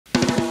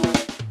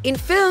in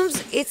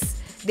films,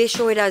 they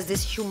show it as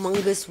this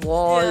humongous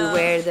wall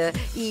where the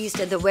east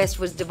and the west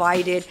was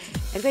divided,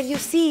 and when you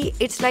see,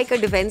 it's like a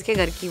defense के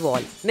घर की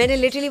wall. मैंने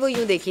literally वो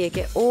यूँ देखी है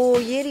कि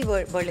ये रही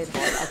Berlin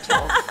Wall. अच्छा.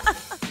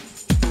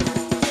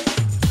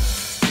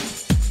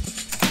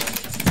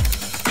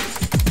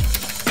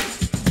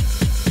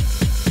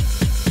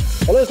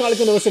 Hello,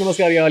 assalamualaikum, namaste,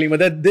 namaskar, ya Ali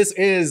Madad. This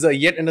is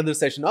yet another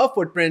session of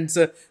Footprints.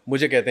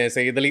 मुझे कहते हैं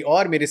सैयद अली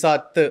और मेरे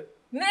साथ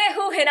मैं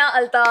हूँ हिना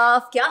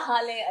अल्ताफ. क्या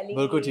हाल है अली?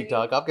 बिल्कुल ठीक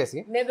ठाक. आप कैसी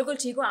हैं? मैं बिल्कुल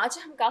ठीक हूँ. आज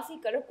हम काफी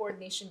कलर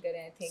कोऑर्डिनेशन कर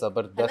रहे थे.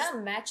 जबरदस्त.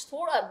 मैच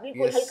थोड़ा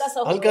बिल्कुल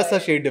हल्का सा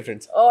शेड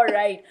डिफरेंस.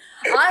 ऑलराइट.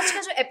 आज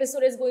का जो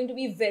episode is going to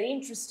be very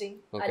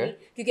interesting Ali,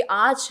 क्योंकि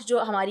आज जो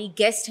हमारी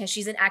गेस्ट हैं,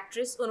 शी इज एन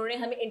एक्ट्रेस. उन्होंने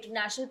हमें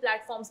इंटरनेशनल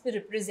प्लेटफॉर्म्स पे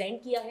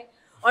रिप्रेजेंट किया है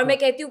और मैं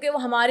कहती हूँ कि वो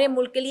हमारे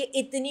मुल्क के लिए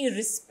इतनी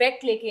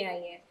रिस्पेक्ट लेके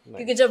आई हैं,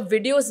 क्योंकि जब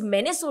वीडियोस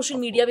मैंने सोशल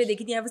मीडिया पे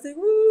देखी थी, यहाँ पे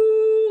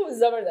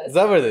जबरदस्त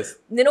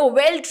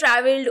वेल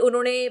ट्रैवल्ड.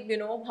 उन्होंने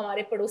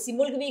हमारे पड़ोसी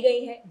मुल्क भी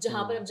गई हैं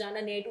जहाँ पर अब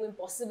जाना नियर टू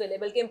इम्पॉसिबल है,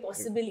 बल्कि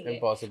इम्पॉसिबल ही है.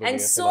 And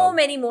so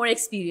many more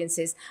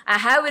experiences. I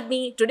have with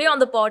me today on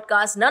the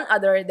podcast none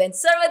other than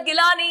Sarwat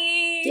Gilani.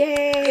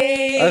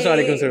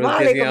 अस्सलामुअलैकुम सरवत.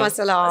 वालेकुम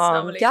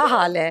अस्सलाम. क्या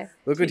हाल है?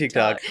 बिल्कुल ठीक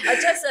ठाक.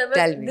 अच्छा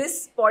Sarwat,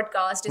 this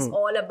podcast is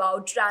all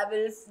about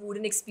travel, food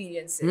and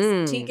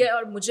experiences. ठीक है,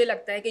 और मुझे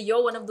लगता है कि you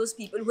are one of those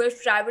people who have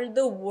travelled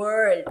the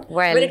world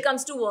when it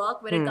comes to work,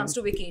 when it comes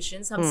to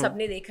vacations. हम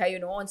सबने देखा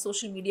ऑन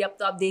सोशल मीडिया. अब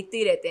तो आप देखते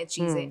ही रहते हैं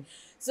चीजें.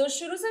 सो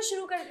शुरू से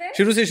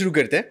शुरू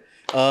करते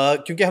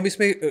हैं क्योंकि हम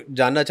इसमें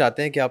जानना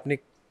चाहते हैं कि आपने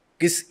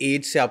किस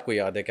एज से आपको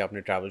याद है कि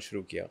आपने ट्रैवल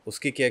शुरू किया,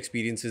 उसके क्या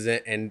एक्सपीरियंसेस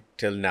हैं and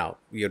till now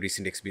your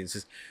recent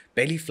experiences.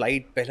 पहली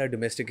फ्लाइट, पहला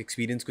डोमेस्टिक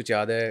एक्सपीरियंस कुछ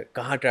याद है?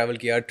 कहाँ ट्रैवल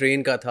किया?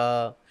 ट्रेन का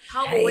था,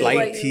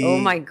 फ्लाइट थी? Oh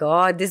my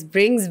God, this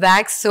brings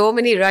back so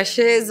many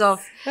rushes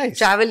of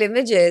travel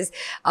images.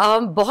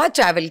 बहुत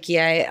travel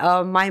किया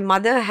है. My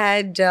mother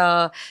had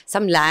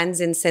some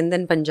lands in Sindh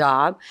and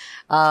Punjab,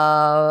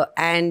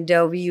 and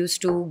we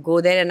used to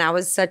go there, and I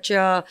was such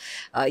a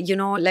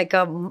like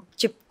a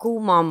chipku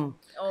mom.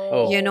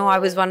 I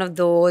was one of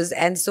those,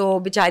 and so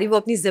बेचारी वो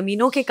अपनी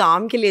ज़मीनों के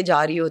काम के लिए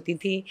जा रही होती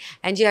थी,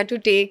 and she had to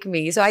take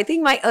me. So I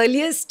think my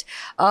earliest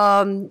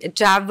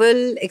travel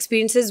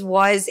experiences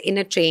was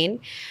in a train,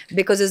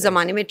 because उस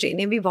ज़माने में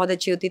ट्रेनें भी बहुत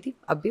अच्छी होती थी,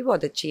 अब भी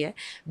बहुत अच्छी है,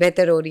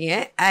 बेहतर हो रही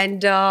हैं.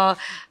 And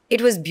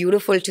it was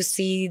beautiful to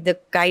see the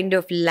kind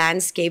of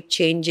landscape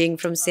changing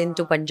from Sindh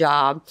to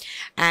Punjab,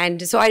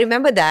 and so I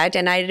remember that.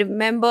 And I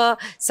remember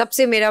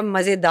सबसे मेरा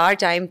मज़ेदार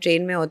टाइम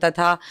ट्रेन में होता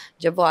था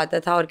जब वो आता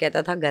था और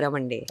कहता था गरम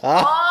अंडे,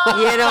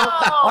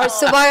 और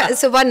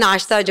सुबह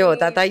नाश्ता जो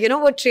होता था,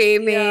 वो ट्रे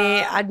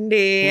में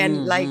अंडे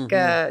and like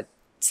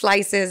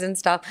slices and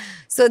stuff.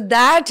 So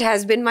that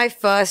has been my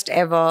first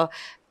ever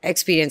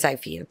experience, I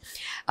feel.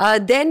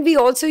 Then we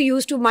also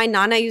my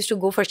nana used to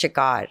go for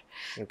शिकार.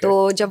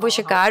 तो जब वो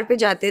शिकार पे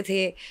जाते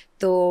थे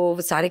तो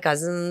सारे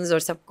कजन्स और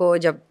सबको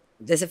जब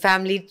जैसे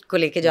फैमिली को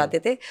लेके जाते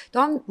थे,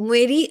 तो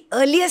मेरी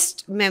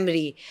अर्लीस्ट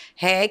मेमोरी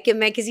है कि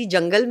मैं किसी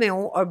जंगल में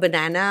हूँ और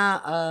बनाना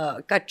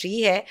का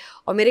ट्री है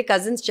और मेरे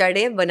कजन्स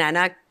चढ़े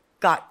बनाना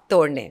का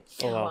तोड़ने,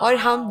 और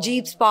हम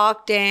जीप्स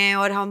पार्क्ड हैं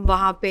और हम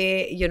वहाँ पे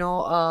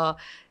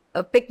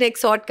picnic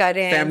sort कर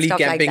रहे हैं, family stuff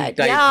camping like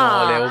that. type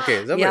माहौल है. Okay,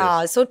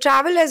 yeah. So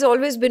travel has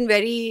always been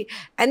very,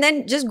 and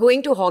then just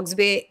going to Hawke's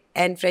Bay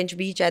and French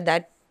Beach at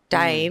that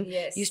time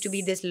used to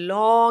be this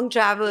long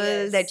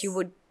travel that you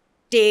would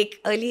take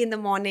early in the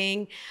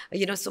morning,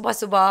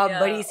 सुबह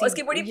बड़ी सी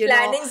उसकी पूरी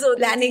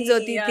plannings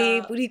होती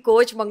थी, पूरी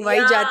coach मंगवाई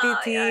जाती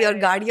थी और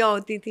गाड़ियाँ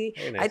होती थी.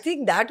 I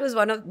think that was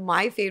one of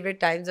my favorite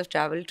times of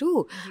travel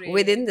too,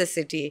 within the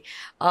city.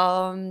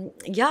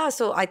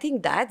 So I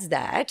think that's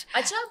that.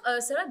 अच्छा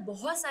सरवत,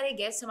 बहुत सारे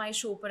गेस्ट हमारे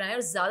शो पर आए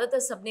और ज़्यादातर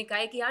सबने कहा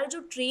है कि यार जो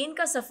ट्रेन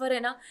का सफ़र है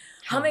ना,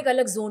 हम एक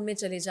अलग जोन में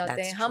चले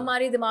जाते हैं,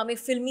 हमारे दिमाग में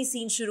फिल्मी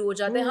सीन शुरू हो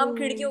जाते हैं, हम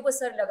खिड़कियों को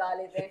सर लगा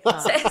लेते हैं.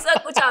 ऐसा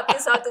कुछ आपके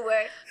साथ हुआ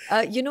है?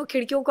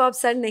 खिड़कियों को आप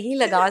सर नहीं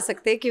लगा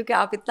सकते क्योंकि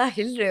आप इतना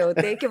हिल रहे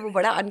होते हैं कि वो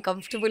बड़ा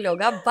अनकंफर्टेबल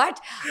होगा. But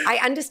I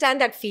understand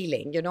that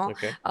feeling,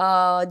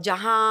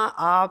 जहाँ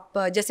आप,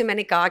 जैसे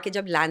मैंने कहा कि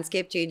जब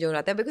लैंडस्केप चेंज हो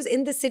रहा था, because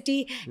in the city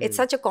it's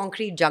such a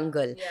concrete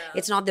jungle,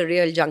 it's not the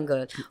real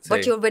jungle,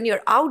 but when you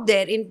are out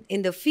there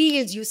in the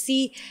fields you see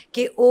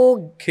कि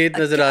खेत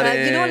नजर आ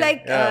रहे हैं, लाइक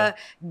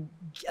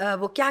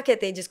वो क्या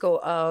कहते हैं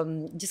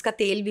जिसका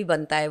तेल भी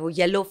बनता है, वो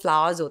येलो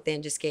फ्लावर्स होते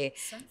हैं जिसके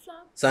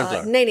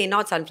नहीं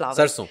नॉट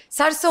सनफ्लावर,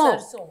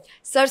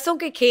 सरसों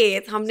के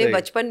खेत हमने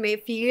बचपन में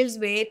फील्ड्स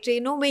में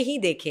ट्रेनों में ही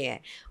देखे हैं,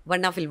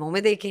 वरना फिल्मों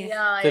में देखे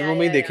हैं. फिल्मों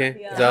में ही देखे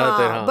हैं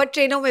ज़्यादातर, बट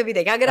ट्रेनों में भी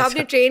देखा. अगर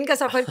आपने ट्रेन का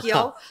सफ़र किया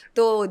हो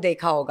तो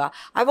देखा होगा.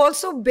 I have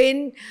also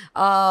been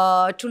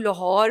to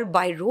Lahore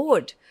by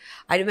road.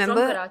 I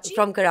remember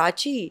from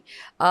Karachi.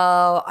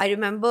 I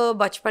remember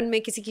बचपन में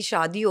किसी की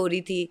शादी हो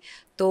रही थी,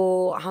 तो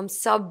हम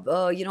सब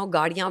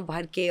गाड़ियाँ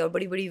भर के और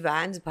बड़ी बड़ी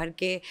वैन्स भर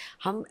के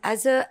हम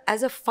एज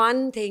अ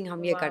फन थिंग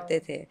हम ये करते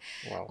थे.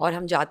 और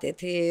हम जाते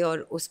थे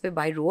और उस पे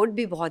बाय रोड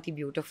भी बहुत ही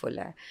ब्यूटीफुल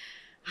है.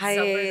 हाय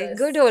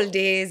गुड ओल्ड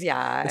डेज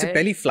यार. अच्छा,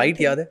 पहली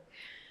फ्लाइट याद है?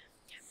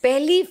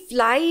 पहली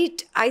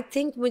फ्लाइट आई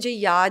थिंक मुझे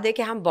याद है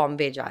कि हम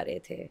बॉम्बे जा रहे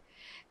थे,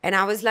 and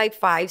I was like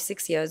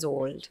 5-6 years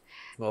old.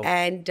 Wow.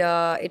 And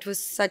it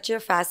was such a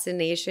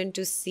fascination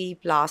to see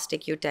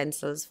plastic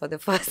utensils for the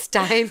first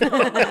time.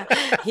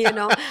 You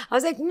know, I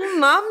was like,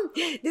 Mom,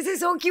 this is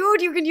so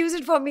cute. You can use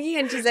it for me.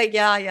 And she's like,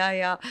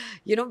 yeah.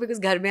 You know, because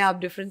घर में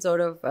आप different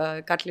sort of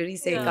cutlery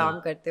से काम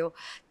करते हो.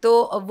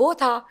 तो वो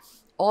था.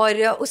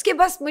 और उसके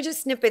बस मुझे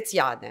स्निपेट्स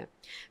याद हैं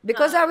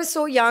because I was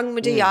so young.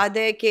 मुझे याद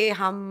है कि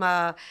हम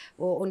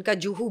वो उनका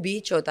जुहू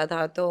बीच होता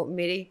था, तो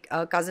मेरी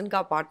कज़न का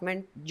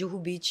अपार्टमेंट जुहू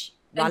बीच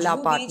वाला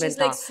अपार्टमेंट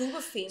था.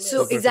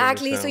 So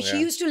exactly, so she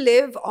used to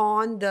live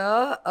on the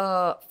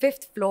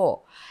 5th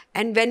floor,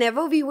 and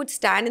whenever we would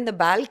stand in the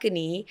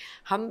balcony,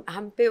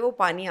 हम पे वो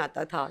पानी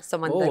आता था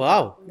समंदर. Oh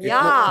wow!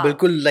 Yeah,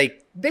 बिल्कुल like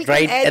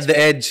right at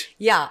the edge.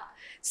 Yeah,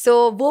 so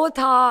वो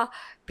था.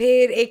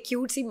 फिर एक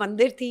क्यूट सी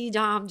मंदिर थी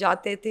जहाँ हम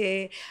जाते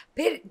थे.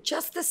 फिर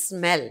जस्ट द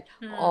स्मेल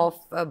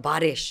ऑफ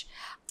बारिश.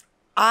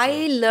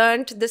 I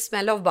learnt the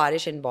smell of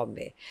बारिश in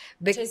Bombay.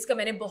 इसका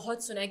मैंने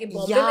बहुत सुना है कि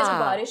बॉम्बे में जो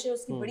बारिश है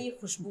उसकी बड़ी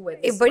खुशबू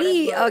है.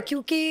 बड़ी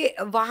क्योंकि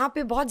वहाँ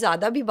पे बहुत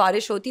ज़्यादा भी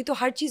बारिश होती तो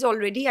हर चीज़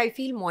ऑलरेडी आई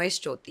फील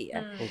मॉइस्ट होती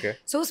है.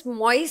 सो उस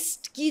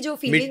मॉइस्ट की जो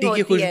फीलिंग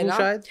होती है ना,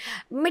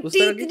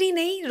 मिट्टी इतनी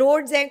नहीं,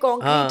 रोड्स हैं,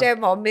 कंक्रीट है.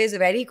 Bombay is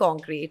very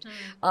concrete,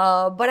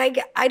 but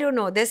I don't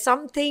know, there is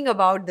something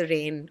about the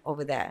rain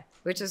over there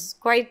which is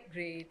quite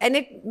great, and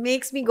it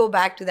makes me go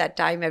back to that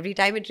time. Every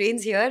time it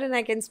rains here and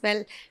I can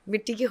smell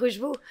mitti ki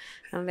khushboo,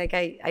 I'm like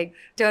I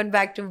turn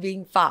back to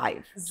being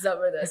 5.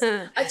 जबरदस्त.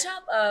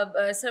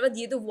 अच्छा सरवत,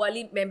 ये तो वो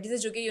वाली memories है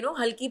जो कि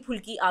हल्की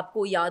फुल्की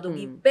आपको याद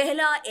होगी.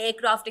 पहला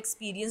एयरक्राफ्ट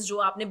एक्सपीरियंस जो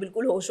आपने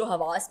बिल्कुल होशो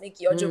हवास में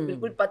किया और जो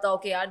बिल्कुल पता हो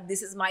कि यार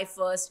this is my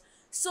first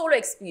solo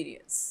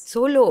experience.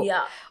 Solo?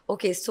 Yeah.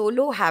 Okay,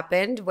 solo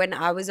happened when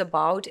I was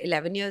about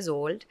 11 years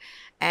old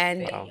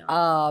and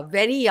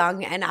very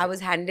young, and I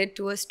was handed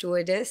to a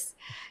stewardess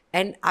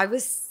and I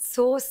was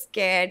so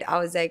scared. I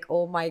was like, oh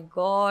my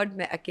God,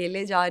 मैं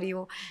अकेले जा रही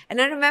हूँ.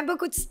 And I remember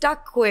कुछ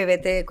stuck हुए हुए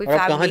थे, कोई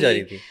family. कहाँ जा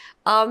रही थी?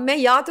 मैं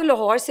या तो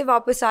लाहौर से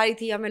वापस आ रही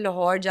थी या मैं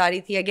लाहौर जा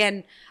रही थी.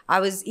 Again,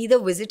 I was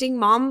either visiting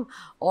mom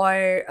or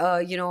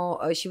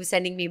she was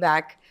sending me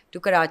back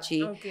to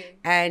Karachi. Okay.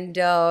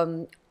 And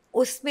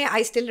उसमें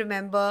आई स्टिल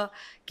रिमेंबर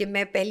कि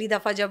मैं पहली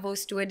दफ़ा जब वो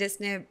स्टूवर्डेस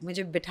ने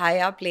मुझे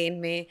बिठाया प्लेन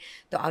में,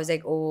 तो I was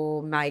like,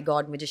 oh my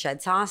God, मुझे शायद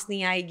सांस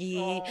नहीं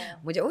आएगी,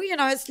 मुझे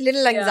it's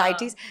little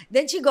anxieties.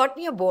 Then she got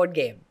me a board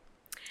game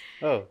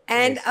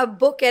and a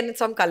book and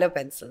some color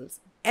pencils,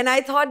 and I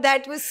thought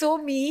that was so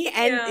me,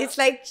 and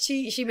it's like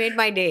she made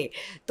my day.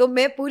 तो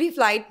मैं पूरी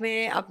flight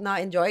में अपना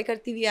enjoy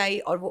करती हुई आई,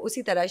 और वो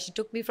उसी तरह she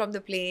took me from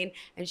the plane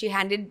and she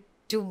handed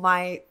to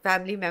my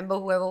family member,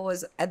 whoever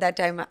was at that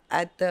time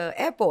at the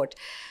airport.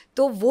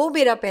 तो वो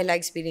मेरा पहला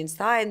experience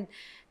था,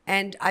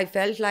 and I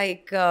felt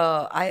like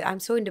I'm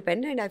so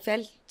independent. I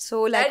felt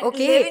so like, at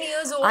okay, 11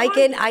 years old,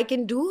 I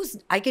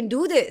can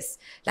do this.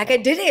 Like I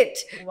did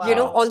it.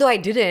 Wow. Although I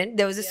didn't,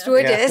 there was a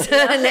stewardess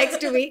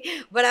next to me,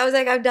 but I was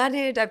like, I've done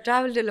it. I've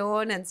traveled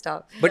alone and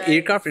stuff. But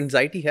aircraft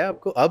anxiety है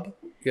आपको अब?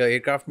 या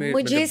aircraft में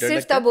मुझे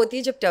सिर्फ तब होती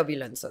है जब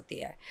टर्बुलेंस होती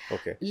है.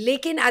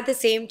 लेकिन एट द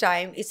सेम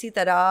टाइम इसी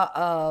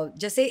तरह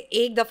जैसे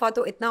एक दफ़ा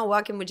तो इतना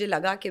हुआ कि मुझे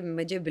लगा कि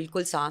मुझे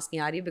बिल्कुल सांस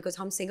नहीं आ रही, बिकॉज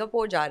हम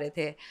सिंगापुर जा रहे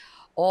थे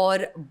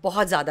और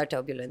बहुत ज़्यादा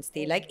टर्बुलेंस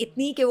थी. लाइक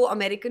इतनी कि वो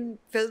अमेरिकन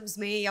फिल्म्स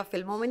में या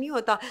फिल्मों में नहीं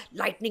होता,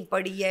 लाइटनिंग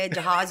पड़ी है,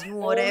 जहाज़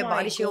मूव हो रहे हैं,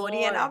 बारिशें हो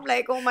रही हैं, I am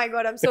like, oh my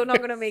God, I am so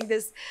not gonna make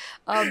this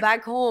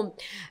back home.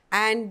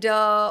 And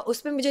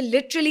उसमें मुझे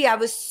literally I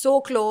was so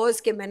close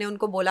कि मैंने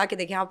उनको बोला कि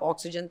देखिए आप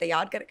ऑक्सीजन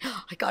तैयार करें.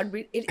 I can't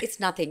breathe. It's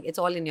nothing, it's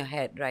all in your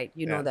head, right?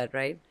 You know that,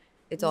 right?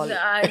 It's all.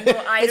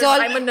 It's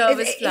all. I'm a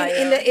nervous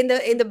flyer.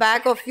 In the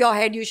back of your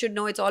head, you should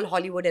know it's all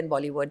Hollywood and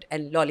Bollywood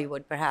and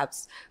Lollywood, perhaps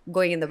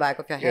going in the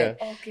back of your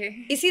head. Yeah. Okay.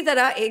 इसी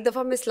तरह एक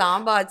दफ़ा मैं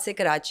इस्लामाबाद से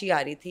कराची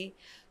आ रही थी,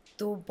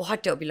 तो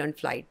बहुत टर्बुलेंट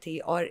फ्लाइट थी,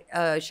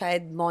 और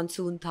शायद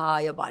मानसून था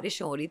या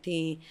बारिश हो रही थी.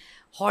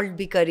 हॉल्ट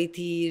भी करी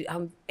थी,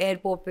 हम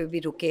एयरपोर्ट पे भी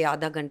रुके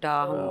आधा घंटा,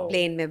 हम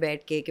प्लेन में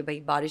बैठ के कि भाई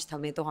बारिश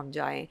थमे तो हम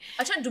जाएं.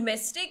 अच्छा,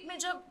 डोमेस्टिक में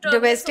जब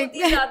डोमेस्टिक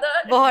में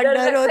बहुत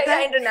डर होता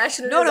है.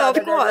 International, no of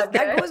course,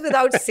 that goes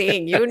without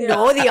saying, you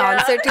know the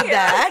answer to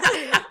that.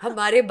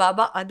 हमारे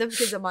बाबा आदम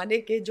के ज़माने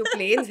के जो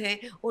प्लेन्स हैं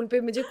उन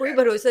पे मुझे कोई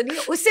भरोसा नहीं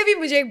है. उससे भी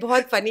मुझे एक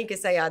बहुत फ़नी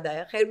किस्सा याद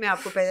आया. खैर, मैं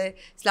आपको पहले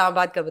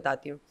इस्लामाबाद का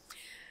बताती हूँ.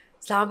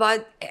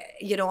 Islamabad,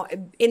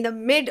 in the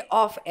mid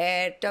of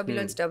air,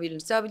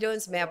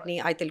 turbulence, मैं अपनी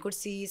आयतुल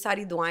कुर्सी,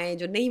 सारी दुआएं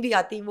जो नहीं भी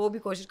आती वो भी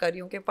कोशिश कर रही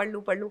हूँ कि पढ़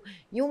लूँ.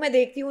 यूँ मैं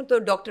देखती हूँ तो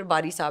डॉक्टर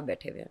बारी साहब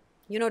बैठे हुए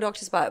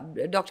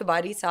हैं. डॉक्टर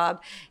बारी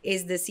साहब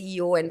is the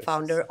CEO and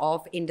founder of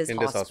Indus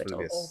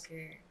Hospital.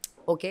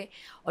 Okay.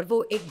 और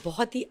वो एक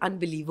बहुत ही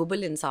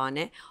अनबिलीवेबल इंसान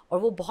है, और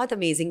वो बहुत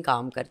अमेजिंग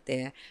काम करते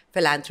हैं,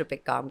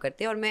 फिलैंथ्रोपिक काम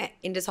करते हैं, और मैं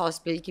इंडस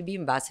हॉस्पिटल की भी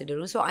एम्बेसडर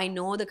हूँ. सो I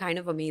know the kind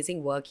of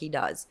amazing work he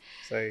does.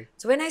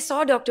 So when I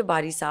saw doctor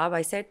बारी साहब,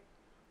 आई सेड,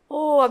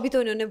 ओह, अभी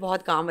तो इन्होंने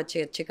बहुत काम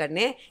अच्छे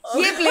करने हैं,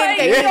 ये प्लेन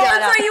कहीं नहीं जा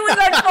रहा.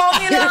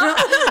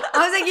 I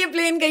was like, ये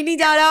प्लेन कहीं नहीं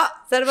जा रहा.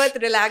 सरवत,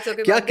 रिलैक्स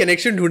होके. क्या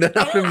कनेक्शन ढूंढा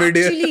आपने mid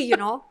air? Actually,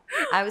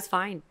 I was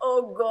fine.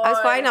 Oh God. I was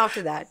fine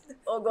after that.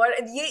 oh God,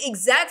 ये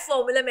एग्जैक्ट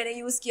फॉर्मूला मैंने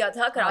यूज किया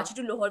था कराची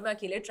टू लाहौर में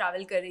अकेले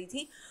ट्रैवल कर रही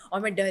थी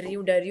और मैं डर रही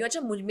हूँ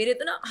अच्छा मेरे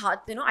तो ना हाथ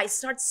पे ना आई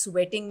स्टार्ट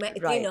स्वेटिंग, मैं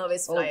इतनी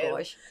नर्वस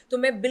फ्लायर तो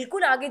मैं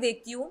बिल्कुल आगे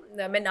देखती हूँ,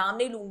 मैं नाम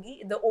नहीं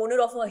लूंगी, the owner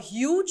of a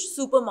huge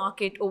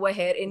supermarket over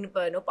here in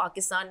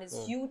Pakistan is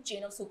huge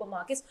chain of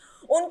supermarkets,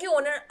 उनके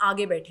ओनर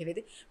आगे बैठे हुए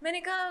थे।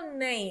 मैंने कहा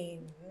नहीं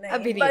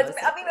अभी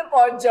मैं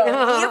पहुंच जाऊँ,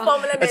 ये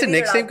फॉर्मूला। अच्छा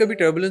नेक्स्ट टाइम कभी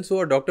टर्बुलेंस हो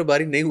और डॉक्टर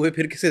बारी नहीं हुए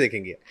फिर किसे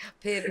देखेंगे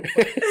फिर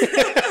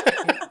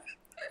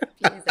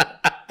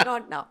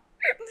not now,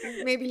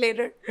 maybe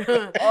later.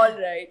 All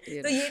right.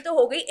 तो ये तो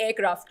हो गई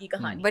एयरक्राफ्ट की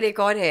कहानी। पर एक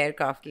और है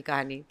एयरक्राफ्ट की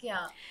कहानी।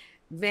 क्या?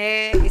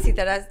 मैं इसी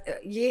तरह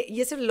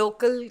ये सिर्फ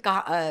लोकल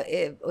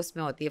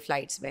उसमें होती है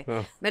फ्लाइट्स में।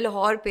 मैं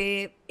लाहौर पे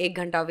 1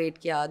 घंटा वेट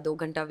किया, 2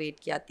 घंटा वेट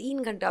किया,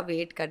 3 घंटा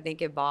वेट करने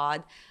के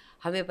बाद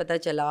हमें पता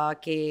चला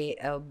कि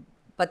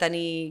पता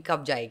नहीं कब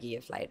जाएगी ये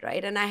flight,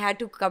 right? And I had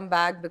to come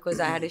back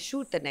because I had a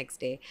shoot the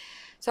next day.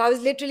 So I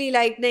was literally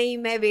like नहीं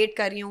मैं वेट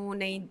कर रही हूँ,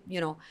 नहीं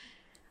you know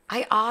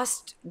I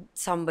asked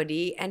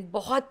somebody and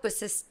बहुत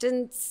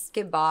परसिस्टेंस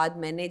के बाद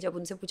मैंने जब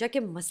उनसे पूछा कि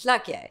मसला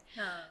क्या है,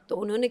 तो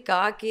उन्होंने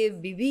कहा कि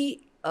बीबी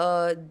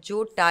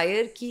जो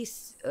टायर की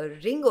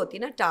रिंग होती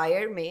है ना,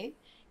 टायर में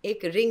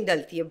एक रिंग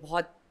डलती है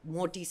बहुत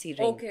मोटी सी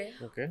रिंग,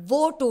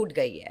 वो टूट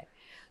गई है।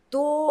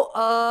 तो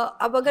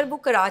अब अगर वो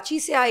कराची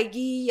से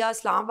आएगी या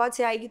इस्लामाबाद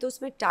से आएगी तो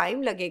उसमें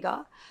टाइम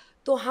लगेगा,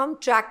 तो हम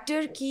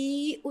ट्रैक्टर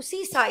की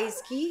उसी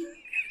साइज़ की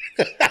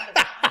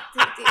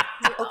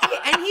okay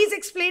and he is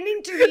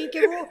explaining to me कि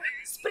वो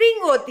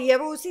स्प्रिंग होती है,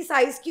 वो उसी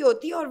साइज की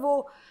होती है और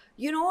वो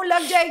यू नो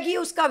लग जाएगी,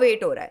 उसका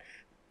वेट हो रहा है।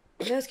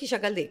 मैं उसकी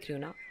शक्ल देख रही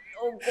हूँ ना,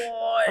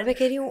 और मैं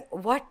कह रही हूँ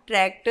व्हाट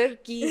ट्रैक्टर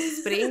की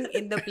spring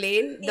in the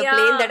plane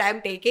that I am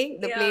taking,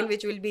 the plane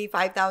which will be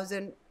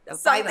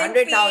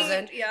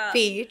 500,000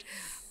 feet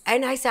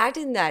and I sat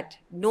in that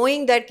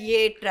knowing that ये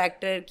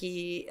ट्रैक्टर की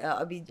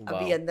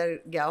अभी अंदर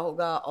गया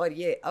होगा और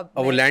ये अब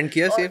वो लैंड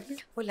किया सेफली,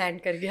 वो लैंड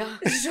कर गया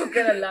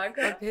शुक्र अल्लाह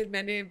का। और फिर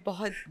मैंने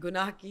बहुत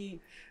गुनाह की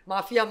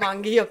माफिया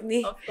मांगी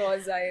अपनी, ऑफ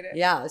कोर्स जाहिर है।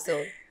 या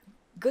सो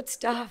गुड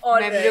स्टफ,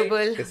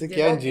 मेमोरेबल। कैसे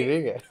क्या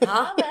इंजीनियरिंग है।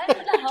 हां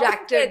मतलब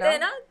ट्रैक्टर कहते हैं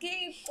ना कि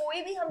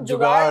कोई भी हम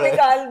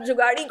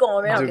जुगाड़ी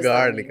कौन है,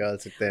 जुगाड़ निकाल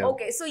सकते हैं।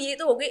 ओके सो ये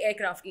तो हो गई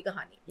एयरक्राफ्ट की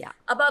कहानी।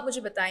 अब आप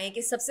मुझे बताएं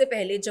कि सबसे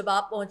पहले जब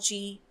आप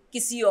पहुंची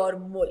किसी और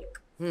मुल्क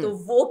तो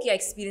वो क्या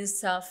एक्सपीरियंस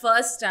था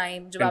फर्स्ट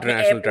टाइम जब आपने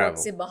एयरपोर्ट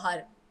से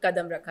बाहर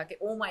कदम रखा कि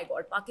ओ माय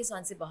गॉड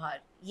पाकिस्तान से बाहर,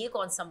 ये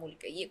कौन सा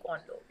मुल्क है, ये कौन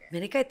लोग हैं?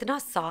 मैंने कहा इतना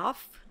साफ,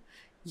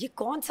 ये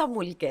कौन सा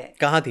मुल्क है?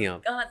 कहाँ थी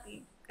आप? कहाँ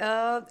थी?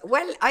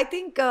 Well, I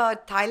think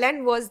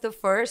Thailand was the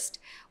first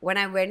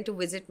when I went to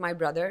visit my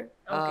brother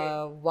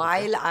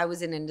while I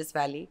was in Indus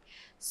Valley.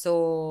 So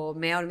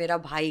मैं और मेरा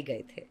भाई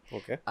गए थे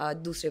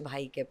दूसरे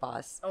भाई के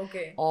पास।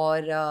 और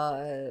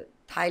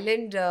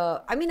थाईलैंड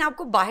I mean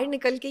आपको बाहर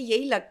निकल के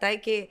यही लगता है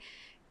कि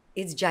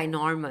it's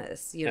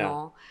ginormous, you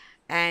know,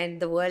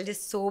 and the world is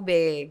so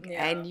big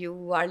and you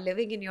are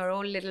living in your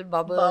own little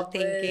bubble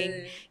thinking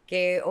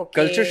कि okay.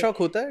 Culture shock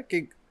होता है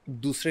कि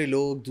दूसरे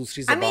लोग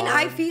दूसरी ज़बान। I mean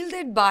I feel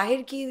that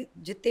बाहर की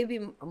जितने भी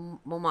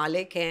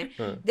ममालिक हैं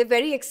they're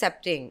very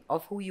accepting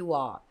of who you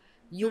are.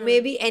 You may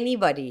be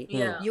anybody.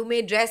 You may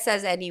dress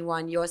as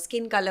anyone. Your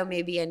skin color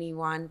may be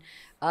anyone.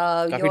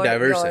 काफी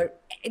diverse है।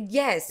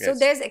 Yes, so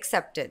there's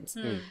acceptance.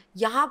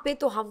 यहाँ पे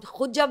तो हम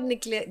खुद जब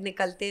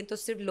निकलते हैं तो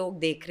सिर्फ लोग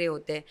देख रहे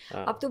होते हैं।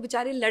 अब तो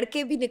बेचारे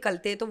लड़के भी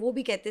निकलते हैं तो वो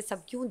भी कहते हैं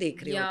सब क्यों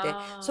देख रहे होते हैं।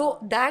 So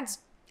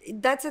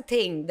that's a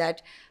thing that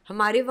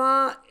हमारे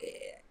वहाँ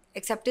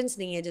acceptance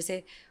नहीं है।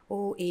 जैसे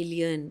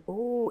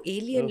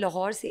एलियन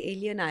लाहौर से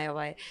एलियन आया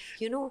हुआ है,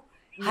 you know,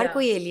 हर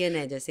कोई एलियन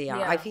है जैसे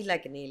यहाँ। I feel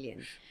like an alien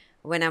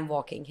when I'm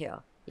walking here.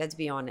 Let's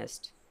be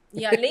honest.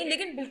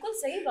 लेकिन बिल्कुल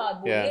सही बात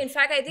बोली।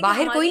 इनफैक्ट आई थिंक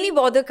बाहर कोई नहीं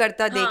बॉदर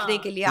करता देखने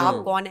के लिए आप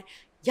कौन है।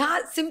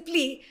 यहाँ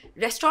सिंपली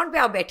रेस्टोरेंट पे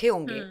आप बैठे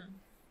होंगे,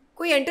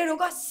 कोई एंटर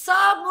होगा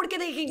सब मुड़ के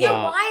देखेंगे।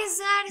 Why is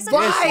that? ऐसे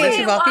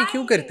वाकई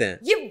क्यों करते हैं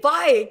ये?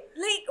 Why?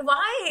 Like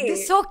why?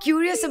 They're so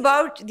curious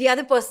about the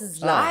other person's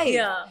life.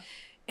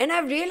 And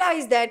I've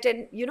realized that,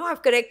 and you know,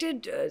 I've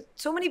corrected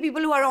so many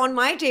people who are on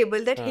my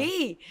table that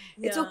hey,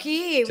 it's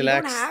okay, we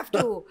don't have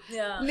to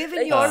live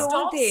in your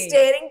own thing. Stop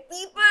staring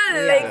people,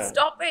 like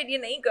stop it, ये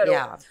नहीं करो।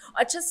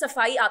 अच्छा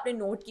सफाई आपने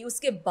note की,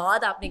 उसके बाद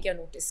आपने क्या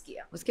नोटिस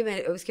किया?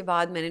 उसके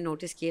बाद मैंने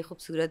नोटिस किया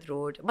खूबसूरत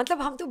रोड।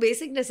 मतलब हम तो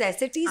बेसिक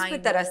नेसेसिटीज पे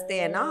तरसते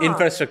हैं ना,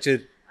 इंफ्रास्ट्रक्चर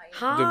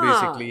जो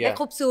बेसिकली है,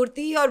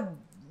 खूबसूरती और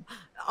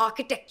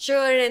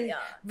आर्किटेक्चर एंड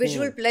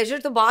विजुअल प्लेजर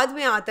तो बाद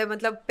में आता है।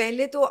 मतलब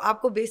पहले तो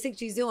आपको बेसिक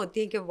चीज़ें होती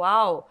हैं कि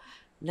वाओ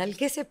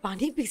नलके से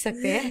पानी पी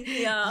सकते हैं,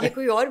 ये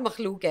कोई और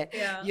मखलूक है,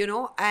 you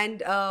know.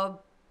 And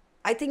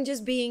I think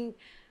just being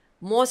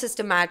more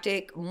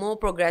systematic, more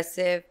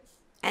progressive,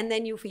 and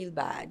then you feel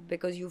bad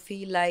because you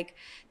feel like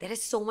there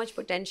is so much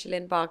potential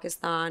in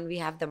Pakistan. We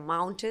have the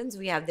mountains,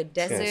 we have the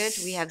desert,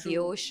 we have the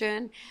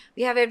ocean,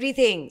 we have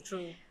everything.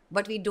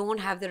 but we don't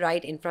have the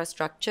right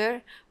infrastructure,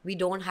 we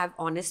don't have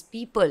honest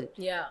people.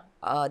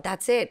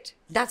 That's it,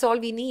 that's all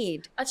we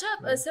need.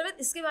 अच्छा सरवत,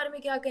 इसके बारे में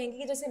क्या कहेंगे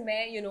कि जैसे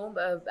मैं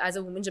as a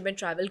woman जब मैं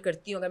ट्रैवल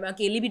करती हूँ, अगर मैं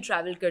अकेली भी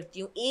ट्रैवल करती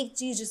हूँ, एक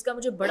चीज़ जिसका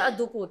मुझे बड़ा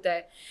दुख होता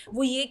है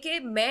वो ये कि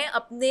मैं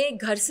अपने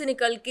घर से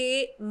निकल के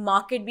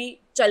मार्केट भी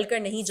चल कर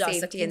नहीं जा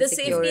सकती, द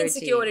सेफ्टी एंड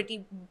सिक्योरिटी।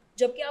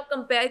 जबकि आप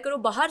कंपेयर करो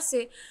बाहर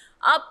से,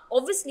 आप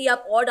ऑब्वियसली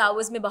आप ऑड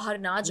आवर्स में बाहर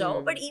ना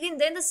जाओ, but even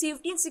then the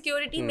safety and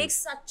security makes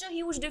such a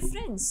huge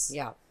difference.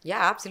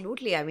 या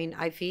absolutely, I mean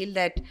I feel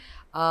that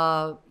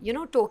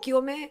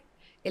Tokyo में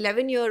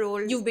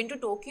 11-year-old. You've been to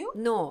Tokyo?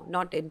 No,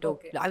 not in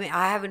Tokyo. Okay. I mean,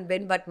 I haven't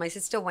been, but my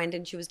sister went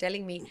and she was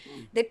telling me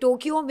that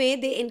Tokyo mein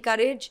they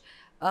encourage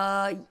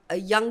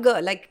younger,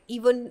 like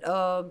even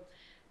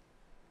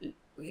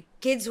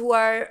kids who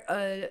are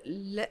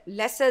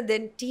lesser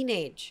than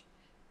teenage.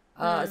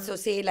 So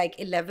say like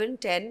 11,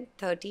 10,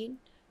 13,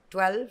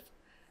 12,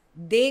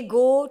 they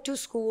go to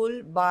school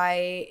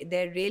by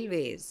their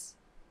railways.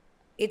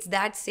 It's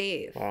that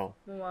safe.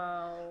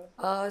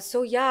 Wow.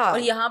 So yeah. और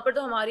यहाँ पर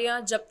तो हमारे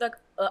यहाँ जब तक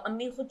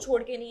अम्मी खुद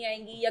छोड़ के नहीं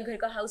आएंगी या घर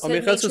का हाउस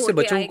हेल्प नहीं छोड़ के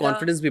बच्चों को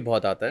कॉन्फिडेंस भी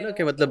बहुत आता है ना,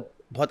 कि मतलब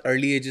बहुत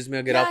अर्ली एजेस में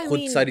अगर आप खुद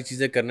सारी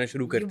चीजें करना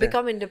शुरू करते हैं, you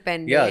become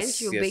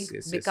independent, you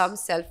become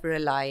self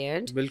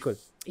reliant. बिल्कुल.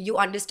 You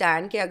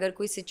understand कि अगर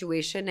कोई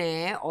सिचुएशन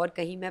है और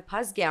कहीं मैं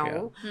फंस गया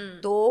हूँ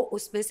तो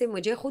उसमें से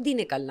मुझे खुद ही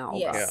निकलना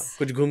होगा.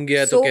 कुछ घूम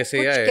गया तो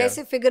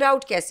कैसे फिगर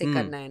आउट कैसे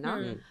करना है ना.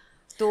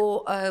 तो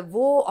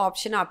वो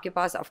ऑप्शन आपके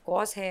पास ऑफ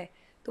कोर्स है.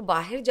 तो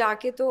बाहर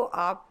जाके तो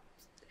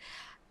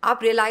आप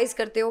रियलाइज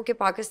करते हो कि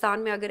पाकिस्तान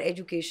में अगर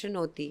एजुकेशन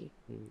होती,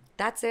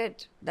 that's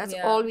it, that's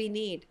all we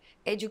need,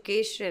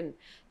 education.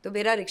 तो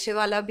मेरा रिक्शे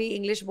वाला भी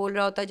इंग्लिश बोल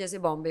रहा होता जैसे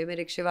बॉम्बे में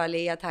रिक्शे वाले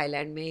या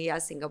थाईलैंड में या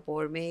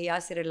सिंगापुर में या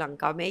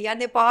श्रीलंका में या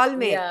नेपाल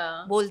में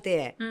बोलते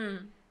हैं,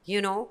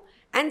 यू नो.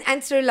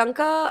 एंड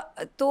श्रीलंका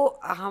तो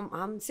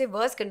हमसे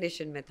वर्स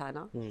कंडीशन में था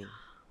ना,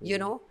 यू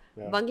नो.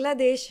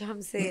 बांग्लादेश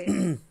हमसे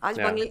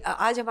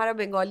आज हमारा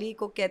बंगाली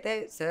को कहता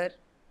है सर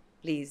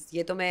प्लीज़,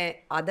 ये तो मैं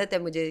आदत है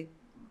मुझे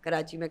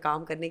कराची में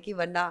काम करने की,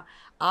 वरना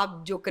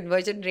आप जो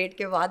कन्वर्जन रेट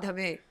के बाद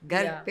हमें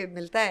घर पे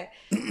मिलता है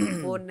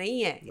वो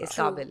नहीं है इस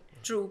काबिल.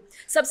 ट्रू.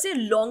 सबसे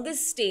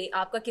लॉन्गेस्ट स्टे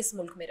आपका किस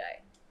मुल्क में रहा है?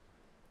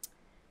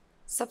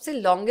 सबसे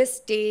लॉन्गेस्ट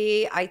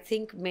स्टे आई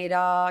थिंक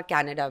मेरा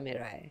कनाडा में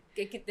रहा है.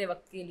 कि कितने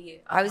वक्त के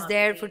लिए? I was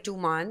there for 2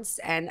 months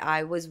and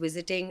I was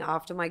visiting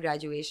after my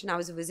graduation. I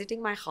was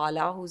visiting my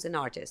khala who's an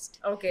artist.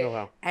 Okay. Oh,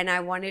 wow. And I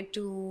wanted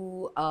to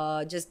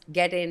just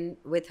get in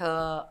with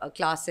her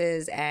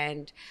classes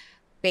and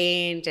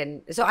paint,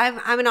 and so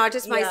I'm an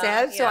artist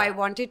myself, so I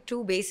wanted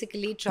to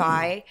basically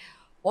try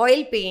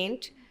oil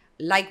paint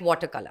like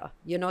watercolor,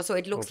 you know, so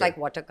it looks like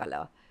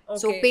watercolor.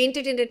 So paint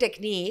it in a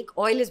technique.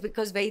 Oil is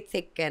because very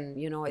thick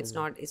and you know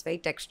it's very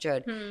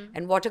textured,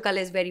 and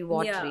watercolor is very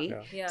watery.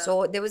 So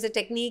there was a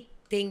technique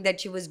thing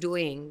that she was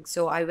doing.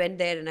 So I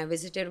went there and I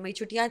visited. मेरी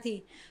छुट्टियाँ थी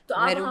तो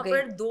आप वहाँ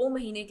पर 2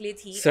 महीने के लिए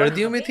थी?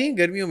 सर्दियों में थी,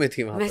 गर्मियों में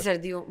थी वहाँ पर? मैं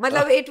सर्दियों,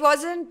 मतलब it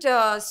wasn't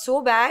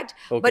so bad,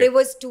 but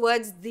it was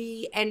towards the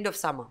end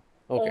of summer.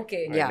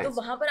 Okay. तो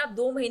वहाँ पर आप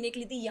 2 महीने के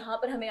लिए थी. यहाँ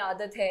पर हमें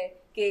आदत है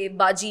कि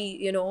बाजी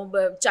यू नो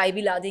चाय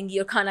भी ला देंगी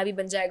और खाना भी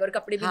बन जाएगा और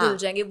कपड़े भी धुल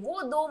जाएंगे.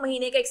 वो 2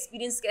 महीने का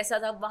एक्सपीरियंस कैसा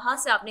था? वहाँ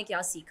से आपने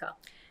क्या सीखा?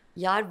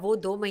 यार वो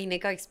 2 महीने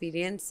का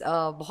एक्सपीरियंस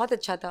बहुत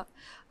अच्छा था.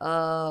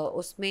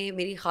 उसमें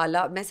मेरी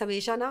खाला, मैं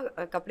हमेशा ना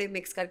कपड़े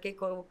मिक्स करके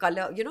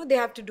colour, you know they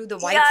have to do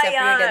the white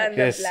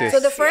separate. So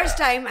the first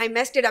time I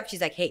messed it up, she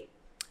is like hey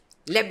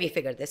let me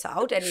figure this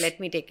out and let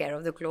me take care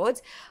of the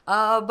clothes.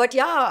 But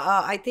yeah,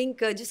 I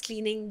think just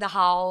cleaning the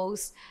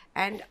house,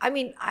 and I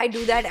mean I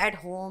do that at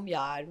home.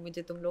 यार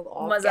मुझे तुम लोग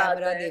of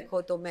camera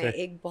देखो तो मैं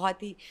एक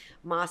बहुत ही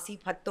मासी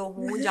फत्तो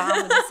हूँ जहाँ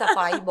मुझे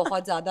सफाई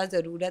बहुत ज़्यादा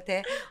ज़रूरत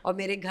है, और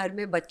मेरे घर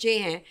में बच्चे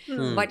हैं,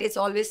 but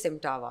it's always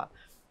सिमटावा.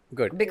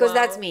 Good. Because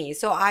that's me.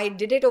 So I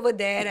did it over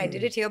there, I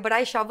did it here, but I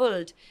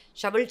shoveled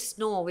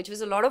snow, which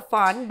was a lot of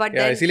fun. But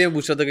then इसीलिए मैं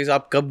पूछ रहा था कि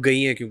आप कब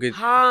गई हैं, क्योंकि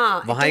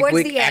वहाँ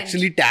एक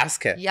एक्चुअली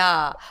टास्क है.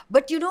 Yeah,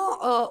 but you know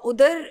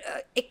उधर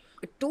एक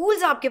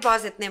टूल्स आपके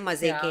पास इतने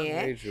मजे के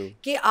हैं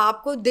कि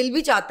आपको दिल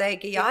भी चाहता है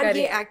कि यार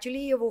ये एक्चुअली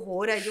ये वो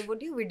हो रहा है जो वो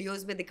नहीं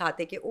वीडियोस में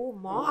दिखाते कि ओ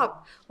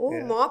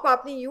मॉप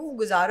आपने यूं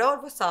गुजारा और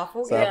वो साफ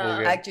हो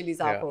गया, एक्चुअली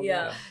साफ हो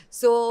गया.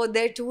 So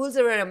there tools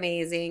were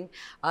amazing,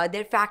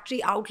 there factory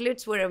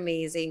outlets were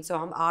amazing. सो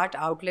हम आर्ट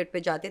आउटलेट पे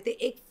जाते थे,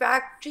 एक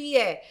फैक्ट्री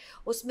है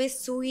उसमें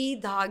सुई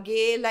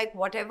धागे लाइक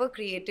व्हाटएवर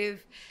क्रिएटिव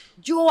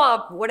जो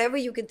आप whatever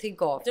you can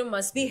think of, जो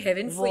must be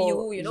haven for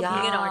you, you know,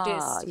 being an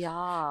artist.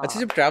 अच्छा,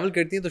 जब ट्रैवल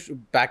करती हैं तो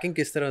पैकिंग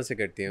किस तरह से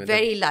करती हैं?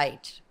 Very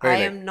light.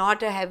 I am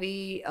not a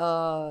heavy,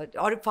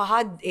 और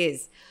फहद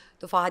इज,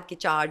 तो फहद के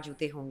 4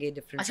 जूते होंगे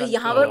डिफरेंट. अच्छा,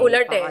 यहाँ पर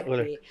उलट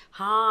है.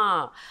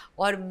 हाँ,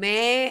 और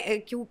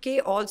मैं क्योंकि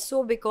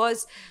also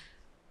because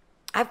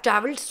I've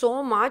traveled so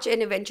much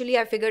and eventually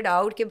I figured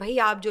out कि भाई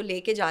आप जो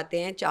लेके जाते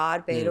हैं 4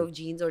 पेयर ऑफ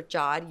जीन्स और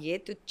 4 ये,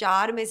 तो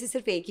 4 में से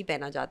सिर्फ एक ही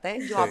पहना जाता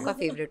है जो आपका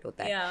फेवरेट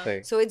होता है.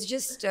 So it's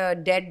just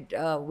dead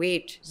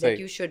weight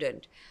that you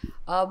shouldn't.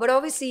 But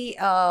obviously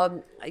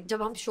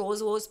जब हम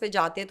शोज वोज पे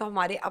जाते हैं तो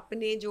हमारे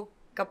अपने जो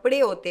कपड़े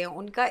होते हैं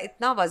उनका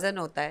इतना वजन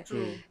होता है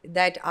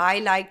that I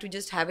like to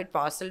just have it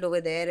parceled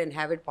over there and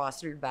have it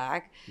parceled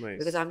back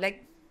because I'm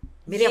like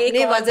मेरे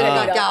अपने वजन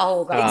का क्या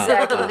होगा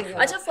Exactly.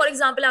 अच्छा फॉर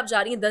एग्जांपल आप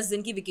जा रही हैं 10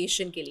 दिन की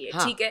वेकेशन के लिए,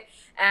 ठीक है,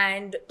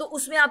 एंड तो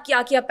उसमें आप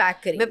क्या क्या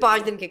पैक करेंगे? मैं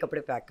 5 दिन के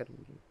कपड़े पैक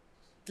करूंगी.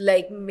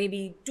 Like maybe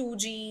 2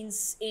 jeans,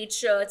 8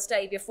 shirts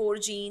type या 4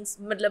 jeans,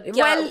 मतलब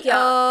क्या?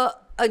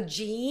 A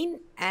jean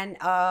and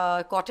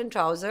a cotton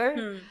trouser,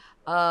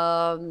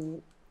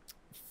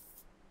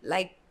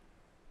 like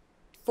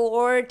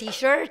 4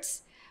 t-shirts,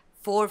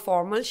 4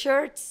 formal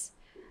shirts,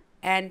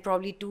 and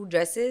probably 2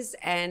 dresses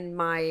and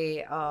my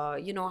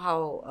you know how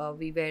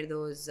we wear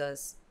those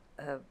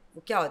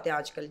वो क्या होते हैं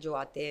आजकल जो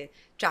आते हैं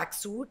ट्रैक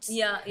सूट्स,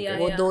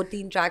 वो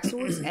 2-3 track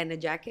suits and a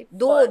jacket,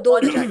 दो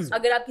ट्रैक.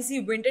 अगर आप किसी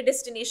विंटर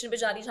डेस्टिनेशन पे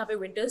जा रही हैं जहाँ पे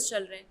विंटर्स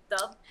चल रहे हैं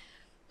तब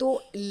तो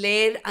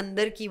लेयर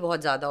अंदर की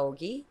बहुत ज्यादा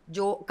होगी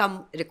जो कम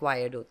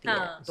रिक्वायर्ड होती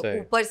है, तो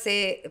ऊपर से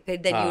फिर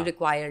then you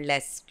require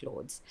less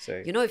clothes,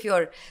 you know, if you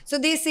are, सो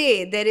दे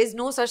से there is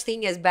no such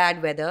thing as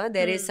bad weather,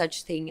 there is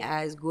such thing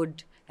as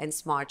good and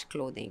smart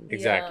clothing.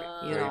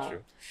 Exactly, very true.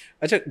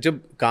 अच्छा, जब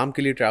काम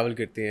के लिए ट्रैवल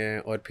करते हैं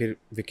और फिर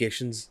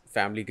वेकेशंस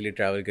फैमिली के लिए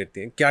ट्रैवल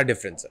करते हैं, क्या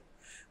डिफरेंस है?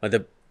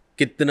 मतलब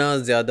कितना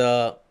ज़्यादा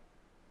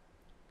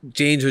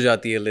चेंज हो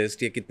जाती है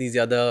लिस्ट, या कितनी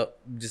ज़्यादा,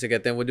 जिसे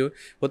कहते हैं वो जो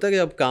होता है कि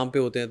आप काम पे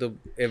होते हैं तो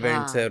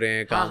इवेंट्स हो रहे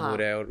हैं, काम हो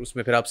रहा है, और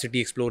उसमें फिर आप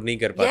सिटी एक्सप्लोर नहीं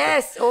कर पाते.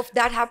 Yes,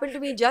 that happened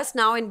to me just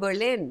now in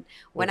Berlin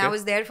when I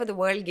was there for the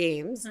World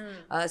Games,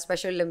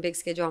 Special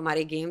Olympics के जो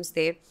हमारे games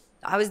थे.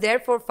 I was there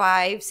for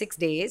 5-6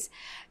 days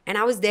and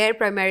I was there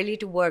primarily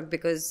to work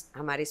because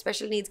हमारे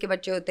special needs के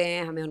बच्चे होते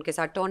हैं, हमें उनके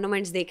साथ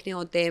tournaments देखने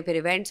होते हैं,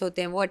 फिर events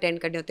होते हैं, वो attend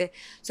करने होते हैं.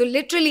 So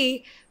literally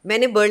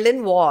मैंने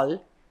Berlin Wall,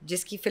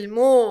 जिसकी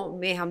फिल्मों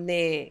में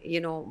हमने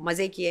you know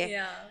मज़े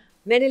किए,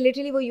 मैंने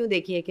लिटरली वो यूँ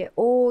देखी है कि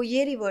ओ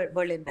ये रही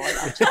बर्लिन वॉल.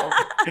 अच्छा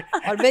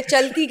और मैं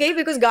चलती गई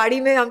बिकॉज गाड़ी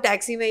में हम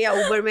टैक्सी में या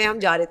उबर में हम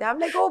जा रहे थे. I am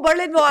like oh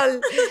Berlin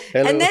wall,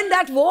 and then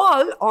that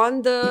wall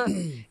on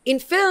the in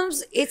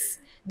films it's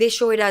they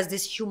show it as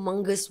this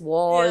humongous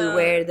wall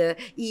where the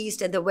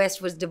east and the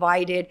west was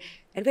divided,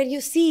 and when you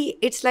see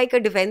it's like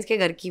a defense के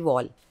घर की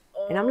wall,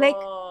 and I'm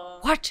like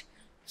what,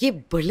 ये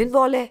Berlin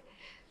wall है?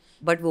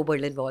 But वो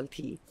Berlin wall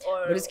थी,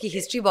 और उसकी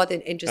history बहुत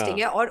इंटरेस्टिंग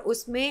है. और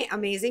उसमें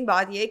अमेजिंग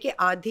बात ये है कि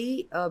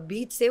आधी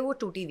बीच से वो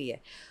टूटी हुई है,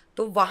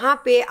 तो वहाँ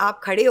पे आप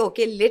खड़े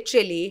होके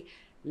लिटरली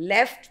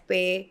लेफ्ट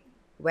पे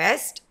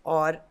वेस्ट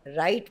और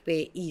राइट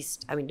पे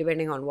east, I mean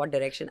depending on what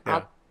direction,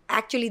 आप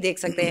एक्चुअली देख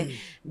सकते हैं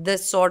the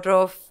sort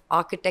of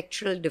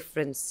architectural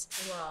difference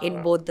in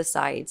both the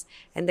sides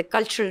and the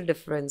cultural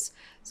difference,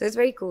 so it's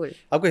very cool.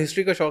 आपको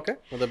हिस्ट्री का शौक है?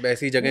 मतलब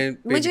ऐसी जगह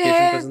पे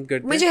वेकेशन पसंद करते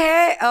हैं? मुझे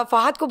है,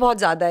 फहद को बहुत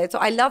ज़्यादा है.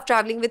 so I love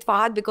traveling with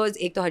Fahad because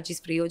एक तो हर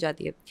चीज़ फ्री हो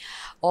जाती है,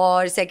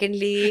 और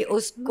secondly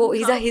उसको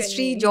he's a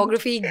history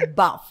geography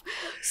buff,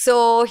 so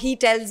he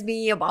tells me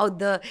about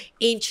the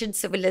ancient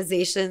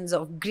civilizations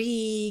of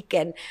Greek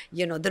and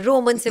you know the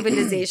Roman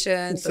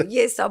civilization, so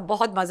ये सब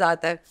बहुत मज़ा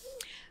आता है.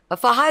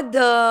 फहद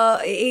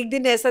एक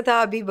दिन ऐसा था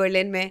अभी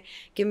बर्लिन में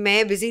कि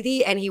मैं बिजी थी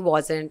and he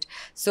wasn't,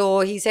 so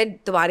he said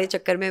तुम्हारे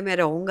चक्कर में मैं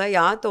रहूँगा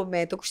यहाँ तो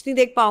मैं तो कुछ नहीं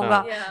देख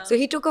पाऊँगा. सो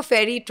ही टुक अ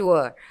फेरी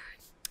tour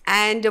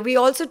and we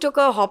also took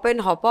a hop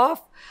and hop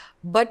off,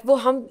 but वो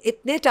हम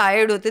इतने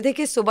टायर्ड होते थे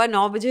कि सुबह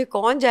 9 बजे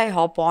कौन जाए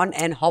hop on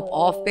and hop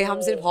off पे,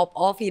 हम सिर्फ हॉप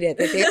ऑफ ही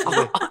रहते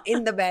थे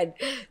इन द बेड.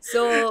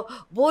 सो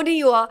वो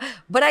नहीं हुआ.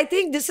 But I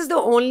think this is the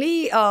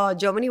only,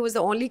 Germany was the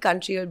only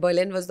country, और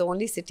Berlin was the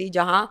only city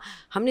जहाँ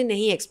हमने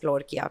नहीं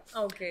एक्सप्लोर किया.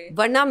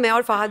 वरना मैं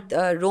और फहद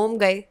रोम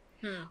गए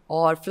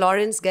और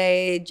फ्लोरेंस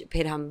गए,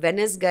 फिर हम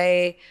वेनिस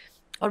गए,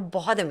 और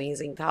बहुत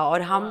अमेजिंग था.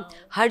 और हम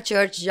हर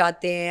चर्च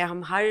जाते हैं,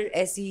 हम हर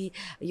ऐसी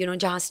यू नो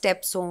जहाँ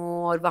स्टेप्स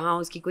हों और वहाँ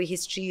उसकी कोई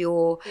हिस्ट्री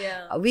हो,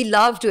 we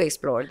love to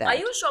explore that. Are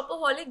you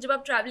शॉपaholic जब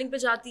आप ट्रैवलिंग पे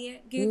जाती हैं?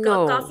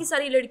 क्योंकि काफी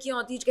सारी लड़कियां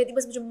होती हैं जो कहती हैं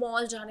बस मुझे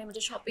मॉल जाना है,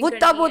 मुझे शॉपिंग करनी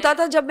है. वो तब होता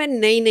था जब मैं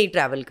नई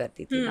ट्रैवल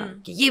करती थी ना,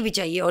 कि ये भी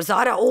चाहिए, और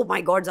Zaara, oh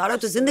my God Zaara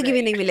तो जिंदगी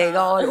में नहीं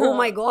मिलेगा, और oh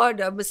my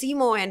God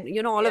मसीमो and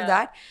you know all of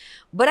that.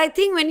 But I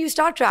think when you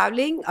start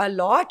travelling a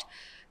lot,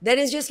 then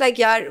it's just like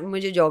यार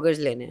मुझे joggers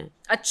लेने हैं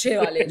अच्छे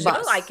वाले,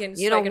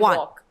 you know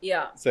walk,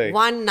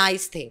 one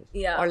nice thing,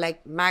 or like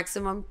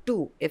maximum 2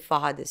 if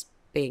Fahad is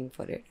paying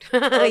for it.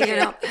 You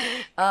know,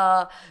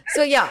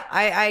 so yeah,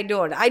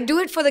 I do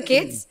it for the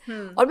kids.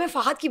 और मैं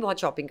फहद की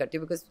बहुत शॉपिंग करती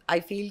हूँ because I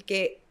feel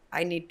के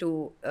I need to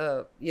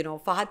you know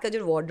Fahad का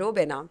जो wardrobe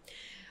है ना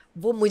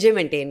वो मुझे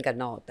मेंटेन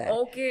करना होता है.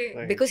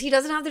 Because he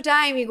doesn't have the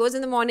time. He goes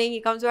in the morning,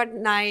 he comes at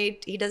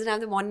night. He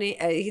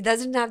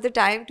doesn't have the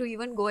time to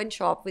even go and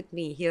shop with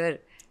me here.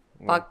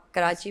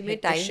 Karachi में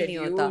टाइम नहीं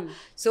होता.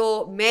 सो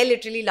मैं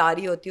लिटरली ला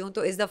रही होती हूँ.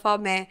 तो इस दफ़ा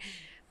मैं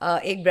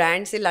एक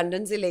ब्रांड से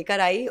लंदन से लेकर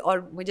आई,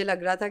 और मुझे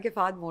लग रहा था कि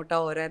फहद मोटा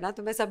हो रहा है ना,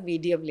 तो मैं सब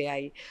मीडियम ले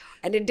आई,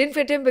 and it didn't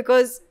fit him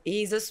because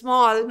he is a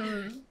small,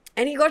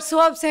 and he got so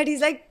upset. He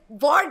is like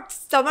what,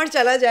 summer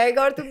चला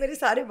जाएगा और तुम मेरे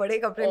सारे बड़े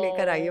कपड़े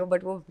लेकर आई हो.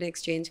 बट वो अपने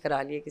एक्सचेंज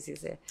करा लिए किसी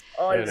से.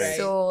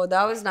 So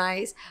that was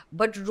nice.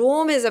 But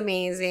ROM is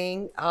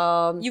amazing.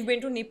 You've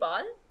been to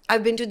Nepal?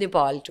 I've been to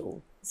Nepal too.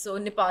 So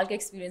Nepal का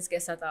experience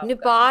कैसा था आपका?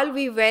 Nepal,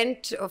 we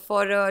went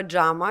for a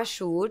drama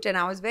shoot, and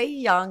I was very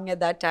young at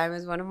that time. It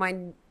was one of my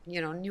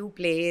new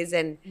plays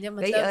and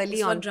very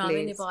early on ड्रामे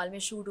plays. Nepal में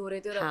shoot हो रहे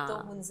थे और अब तो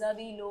हाँ. हुंजा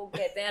भी लोग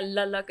कहते हैं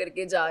अल्लाह अल्लाह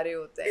करके जा रहे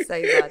होते हैं.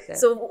 सही बात है.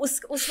 So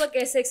उस वक्त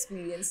कैसे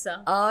एक्सपीरियंस था?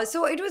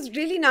 So it was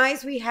really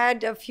nice. We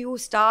had a few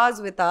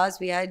stars with us.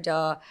 We had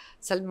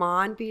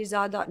Salman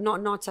Pirzada,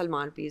 not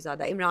Salman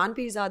Pirzada, Imran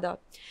Pirzada.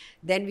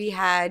 Then we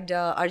had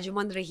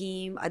Arjuman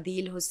Rahim,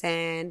 Adil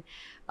Hussain,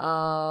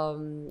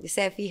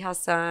 Saifi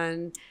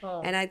Hassan,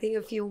 and I think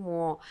a few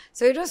more.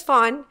 So it was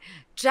fun.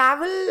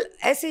 Travel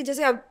ऐसे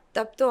जैसे अब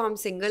तब तो हम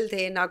single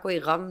थे, ना कोई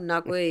गम ना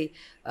कोई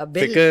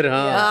बिल.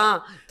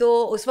 हाँ, तो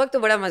उस वक्त तो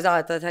बड़ा मज़ा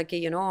आता था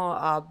कि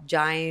आप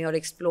जाएं और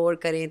एक्सप्लोर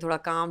करें, थोड़ा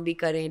काम भी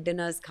करें,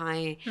 डिनर्स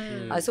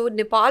खाएं. So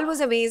Nepal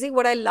was amazing.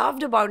 What I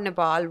loved about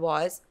Nepal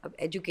was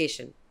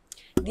education,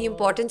 the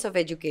importance of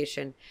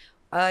education.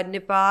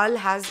 Nepal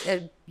has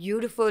a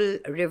beautiful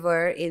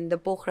river in the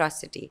Pokhara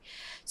city.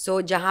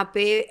 So जहाँ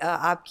पे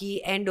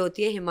आपकी एंड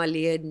होती है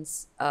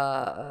हिमालयंस,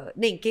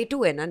 नहीं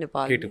K2 है ना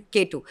नेपाल में,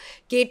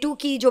 K2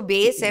 की जो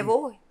बेस है वो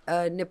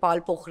नेपाल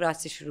पोखरा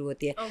से शुरू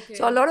होती है.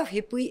 So a lot of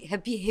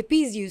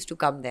hippies used to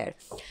come there,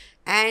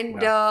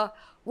 and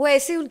वो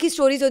ऐसे उनकी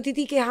स्टोरीज होती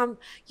थी कि हम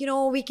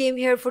we came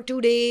here for 2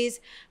 days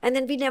and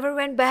then we never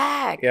went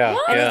back, and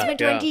it's been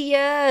 20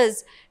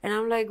 years, and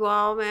I'm like,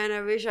 wow man,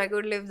 I wish I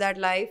could live that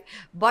life.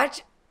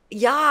 But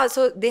yeah,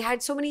 so they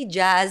had so many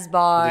jazz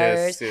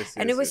bars,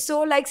 and it was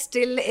so like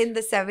still in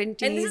the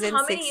 70s and this is and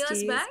how 60s. many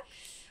years back?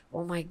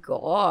 Oh my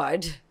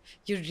god,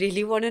 you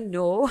really want to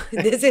know?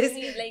 This is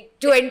like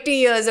 20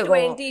 years ago.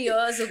 20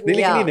 years ago.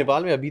 लेकिन ये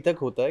नेपाल में अभी तक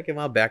होता है कि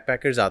वहाँ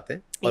backpackers आते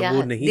हैं और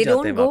वो नहीं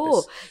जाते हैं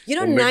वापस.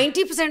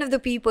 90% of the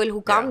people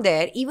who come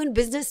there, even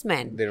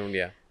businessmen, they don't.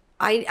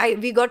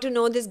 we got to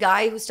know this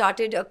guy who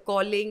started a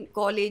call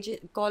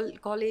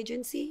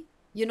agency,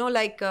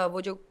 like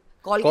वो जो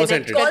call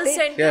centers.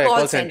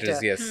 Call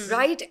centers, yes.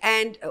 Right,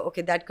 and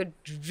okay, that could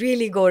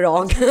really go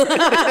wrong.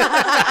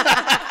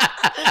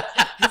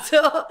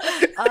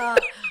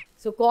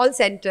 So call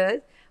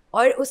centers,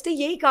 और उसने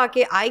यही कहा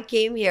कि I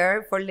came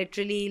here for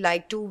literally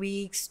like 2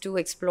 weeks to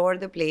explore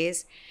the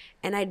place,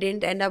 and I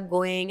didn't end up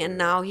going, and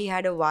now he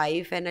had a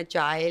wife and a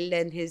child,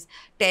 and his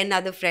 10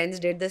 other friends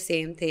did the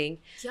same thing.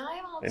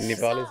 And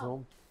Nepal is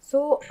home.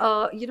 So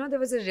there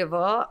was a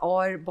river,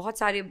 और बहुत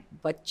सारे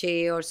बच्चे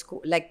और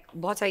school, like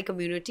बहुत सारी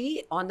community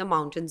on the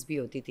mountains भी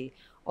होती थी.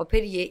 और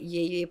फिर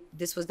ये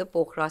this was the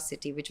Pokhara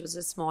city, which was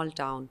a small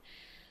town.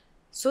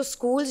 So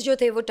schools जो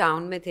थे वो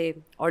town में थे,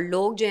 और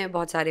लोग जो हैं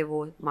बहुत सारे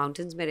वो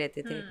mountains में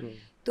रहते थे.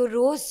 तो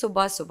रोज़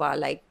सुबह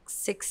like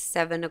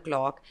 6-7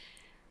 o'clock,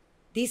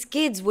 these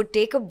kids would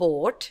take a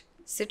boat,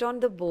 sit on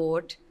the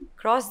boat,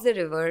 cross the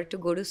river to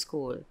go to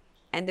school,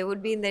 and they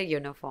would be in their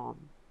uniform.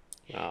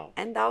 Wow.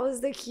 And that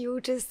was the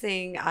cutest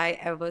thing I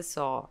ever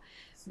saw,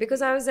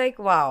 because I was like,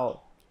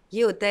 wow,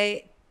 ये होता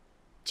है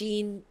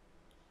चीन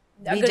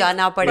भी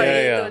जाना पड़े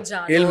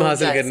इल्म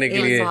हासिल करने के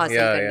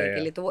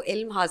लिए, तो वो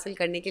इल्म हासिल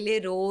करने के लिए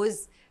रोज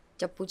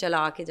चप्पू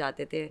चला के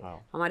जाते थे.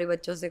 हमारे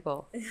बच्चों से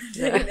कहो.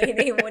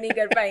 नहीं वो नहीं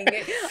कर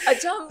पाएंगे.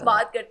 अच्छा, हम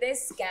बात करते हैं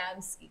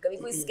स्कैम्स की. कभी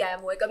कोई स्कैम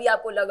हुआ है? कभी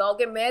आपको लगा हो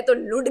कि मैं तो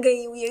लुट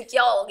गई हूँ, ये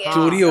क्या हो गया,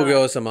 चोरी हो गया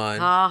वो सामान?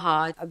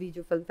 हाँ, अभी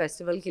जो फिल्म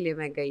फेस्टिवल के लिए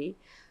मैं गई,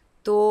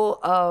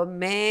 तो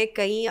मैं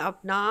कहीं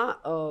अपना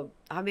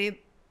हमें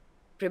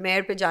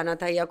प्रीमियर पे जाना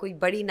था या कोई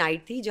बड़ी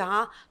नाइट थी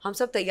जहाँ हम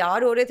सब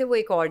तैयार हो रहे थे, वो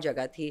एक और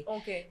जगह थी.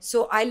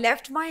 सो I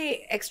left my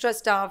extra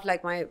stuff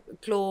like my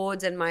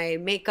clothes and my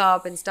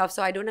makeup and stuff,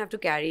 so I don't have to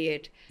carry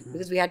it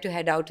because we had to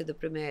head out to the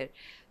premiere.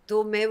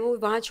 तो मैं वो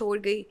वहाँ छोड़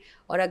गई,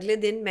 और अगले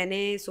दिन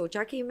मैंने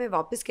सोचा कि मैं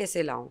वापस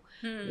कैसे लाऊँ.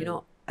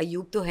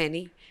 अयूब तो है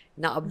नहीं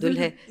ना, अब्दुल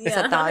है,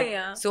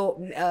 सत्तार. सो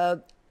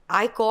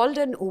I called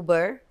an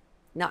Uber.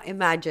 Now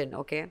imagine,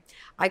 okay,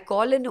 I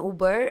called an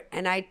Uber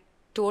and I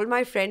told my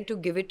friend to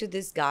give it to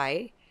this guy,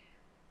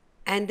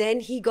 and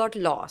then he got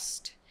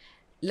lost.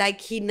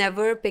 Like, he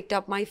never picked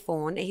up my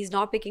phone. He's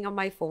not picking up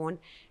my phone.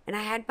 And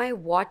I had my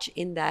watch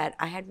in that.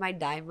 I had my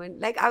diamond.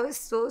 Like, I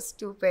was so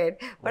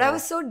stupid. But I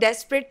was so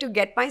desperate to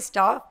get my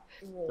stuff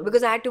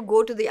because I had to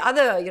go to the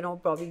other,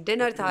 probably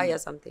dinner tha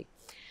ya something.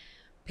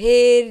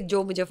 फिर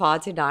जो मुझे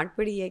Fahd से डांट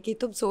पड़ी है कि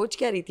तुम सोच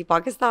क्या रही थी,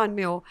 पाकिस्तान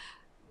में हो,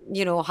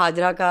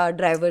 हाजरा का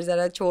ड्राइवर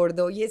ज़रा छोड़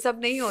दो, ये सब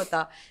नहीं होता.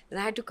 Then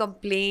I had to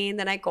complain,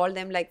 then I called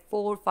them like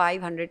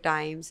 400-500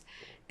 times,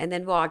 and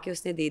then वो आके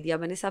उसने दे दिया.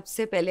 मैंने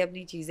सबसे पहले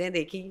अपनी चीज़ें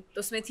देखी,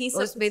 तो उसमें थी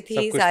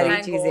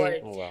सारी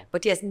चीज़ें.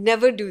 But yes,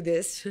 never do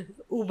this.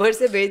 Uber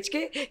से बेच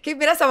के कि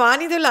मेरा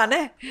सामान ही तो लाना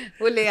है,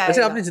 वो ले आएगा.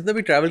 अच्छा, आपने जितना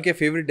भी ट्रैवल किया,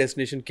 फेवरेट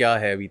डेस्टिनेशन क्या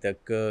है अभी तक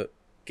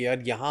कि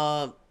यार यहाँ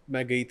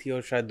मैं गई थी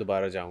और शायद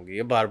दोबारा जाऊँगी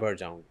या बार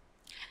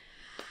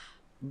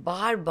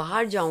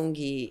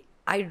जाऊँगी?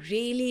 I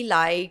really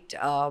liked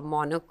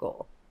Monaco.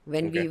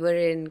 When we were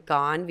in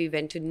Cannes, we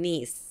went to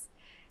Nice.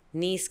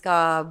 Nice का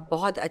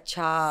बहुत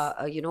अच्छा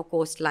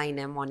कोस्ट लाइन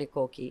है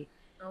मोनाको की,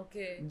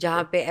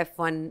 जहाँ पे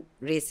F1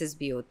 रेसेस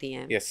भी होती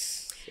हैं.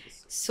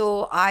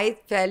 So I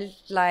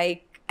felt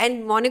like,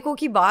 and Monaco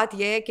की बात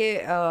ये है कि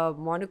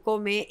मोनाको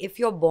में if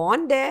you're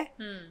born there,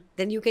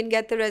 then you can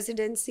get the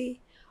residency.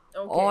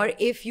 or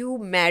if you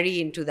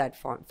marry into that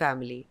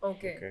family.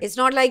 Okay. It's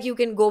not like you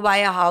can go buy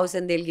a house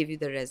and they'll give you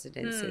the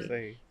residency.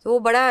 So वो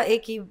बड़ा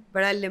एक ही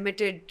बड़ा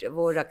limited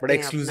वो रखते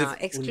हैं अपना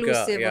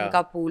exclusive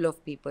उनका pool of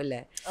people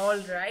है.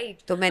 All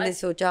right. तो मैंने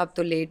सोचा अब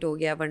तो लेट हो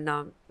गया वरना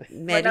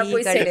मैरी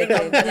ही कर लेते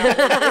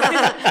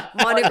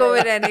मोनाको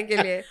में रहने के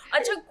लिए.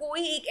 अच्छा,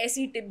 कोई एक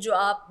ऐसी टिप जो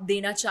आप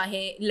देना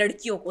चाहें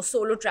लड़कियों को,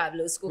 सोलो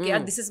ट्रैवलर्स को, कि यार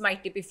this is my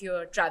tip if you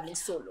are travelling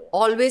solo?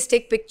 Always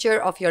take picture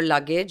of your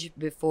luggage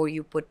before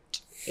you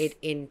put it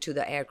into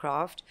the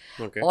aircraft.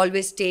 Okay.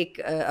 Always take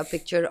a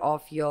picture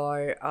of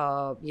your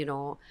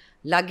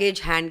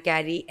luggage, hand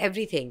carry,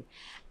 everything.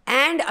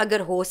 And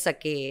अगर हो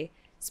सके,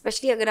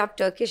 especially अगर आप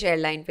Turkish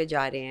airline पे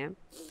जा रहे हैं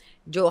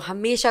जो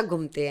हमेशा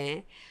घूमते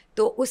हैं,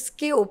 तो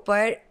उसके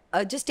ऊपर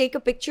just take a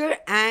picture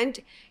and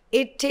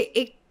it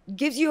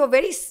gives you a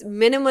very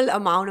minimal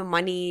amount of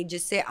money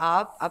जिससे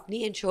आप अपनी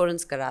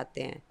इंश्योरेंस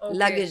कराते हैं.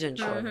 Luggage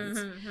insurance.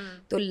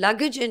 तो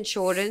लगेज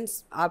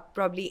इंश्योरेंस आप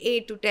probably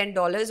 $8 to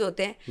 $10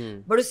 होते हैं,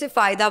 बट उससे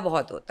फ़ायदा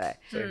बहुत होता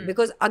है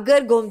बिकॉज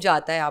अगर गुम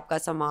जाता है आपका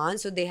सामान,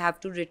 so they have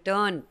to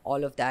return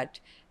all of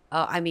that.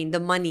 I mean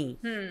the money.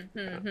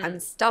 I mean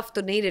stuff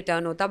तो नहीं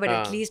रिटर्न होता, but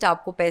at least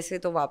आपको पैसे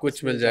तो वापस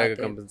कुछ मिल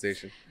जाएगा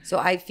compensation.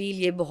 So I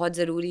feel ये बहुत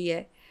ज़रूरी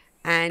है.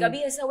 And कभी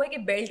ऐसा हुआ है कि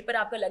बेल्ट पर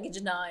आपका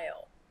लगेज ना आया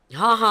हो?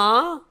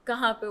 हाँ.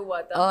 कहाँ पे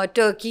हुआ था?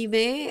 टर्की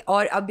में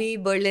और अभी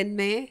बर्लिन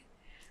में.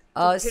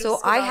 So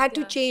I had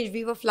to change.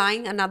 We were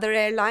flying another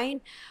airline,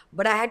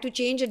 but I had to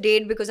change a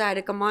date because I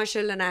had a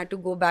commercial and I had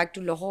to go back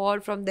to Lahore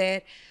from there.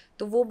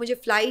 तो वो मुझे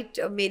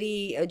flight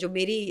जो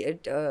मेरी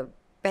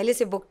पहले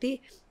से book थी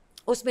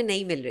उसमें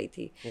नहीं मिल रही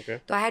थी.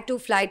 तो I had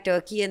to fly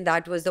Turkey and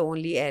that was the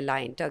only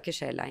airline,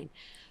 Turkish airline.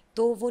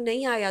 तो वो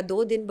नहीं आया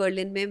 2 दिन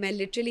बर्लिन में. मैं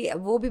लिटरली,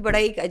 वो भी बड़ा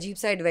एक अजीब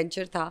सा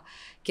एडवेंचर था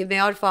कि मैं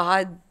और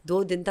फहद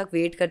 2 दिन तक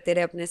वेट करते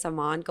रहे अपने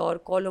सामान का और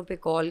कॉलों पे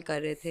कॉल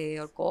कर रहे थे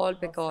और कॉल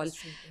पे कॉल.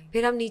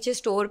 फिर हम नीचे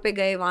स्टोर पे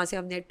गए, वहाँ से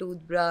हमने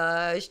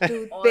टूथब्रश,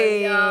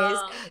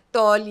 टूथपेस्ट,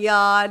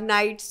 तौलिया,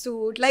 night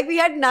suit, like we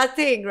had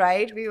nothing,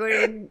 right? We were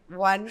in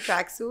one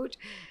track suit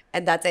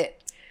and that's it.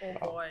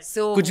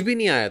 सो कुछ भी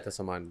नहीं आया था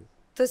सामान में.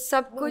 तो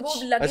सब कुछ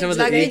अच्छा,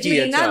 मतलब एक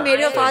ही ना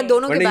मेरे पास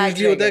दोनों के बैग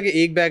यूजुअली होता है कि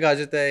एक बैग आ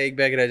जाता है, एक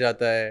बैग रह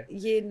जाता है.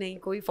 ये नहीं,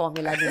 कोई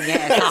फॉर्मूला नहीं है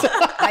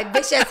ऐसा. आई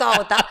विश ऐसा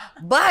होता,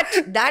 but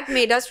that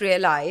made us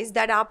realise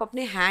that आप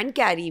अपने हैंड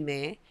कैरी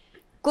में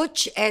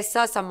कुछ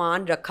ऐसा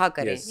सामान रखा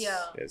करें.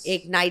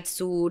 एक नाइट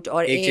सूट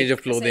और एक change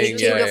of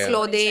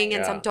clothing,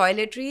 and some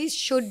toiletries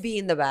should be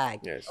in the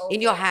bag,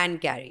 in your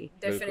hand carry.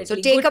 Definitely. So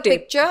take Good a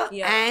picture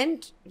tip.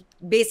 and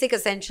basic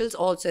essentials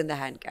also in the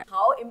hand carry.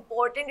 How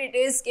important it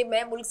is कि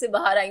मैं मुल्क से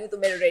बाहर आई हूँ तो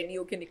मैं ready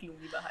होके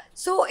निकलूंगी बाहर.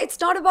 So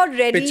it's not about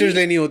ready. Pictures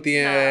लेनी होती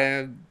हैं,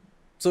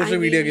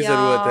 social media की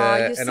ज़रूरत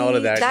है, and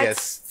all of that.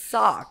 Yes.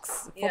 Sucks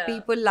for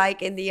people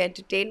like in the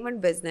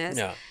entertainment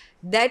business.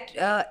 That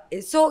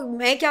so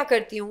मैं क्या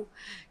करती हूँ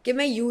कि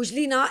मैं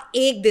यूजली ना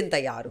एक दिन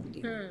तैयार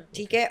होती हूँ,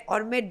 ठीक है,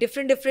 और मैं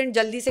डिफरेंट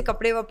जल्दी से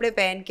कपड़े वपड़े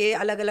पहन के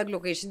अलग अलग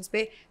लोकेशंस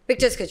पे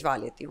पिक्चर्स खिंचवा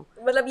लेती हूँ.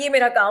 मतलब ये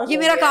मेरा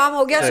काम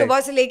हो गया.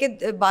 सुबह से लेके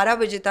 12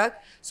 बजे तक,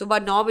 सुबह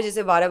 9 बजे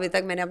से 12 बजे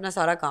तक मैंने अपना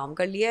सारा काम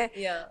कर लिया है.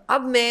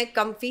 अब मैं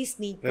comfy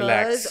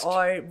sneakers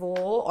और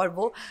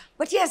वो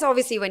but yes,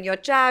 obviously when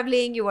you're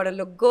traveling you want to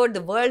look good,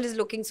 the world is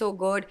looking so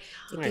good.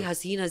 इतनी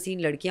हसीन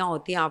लड़कियां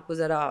होती हैं, आपको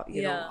जरा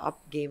up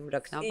game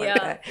रखना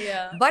पड़ता है,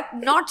 but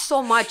not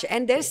so much.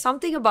 And there's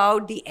something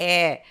about the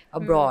air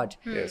abroad.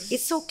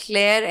 It's so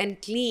clear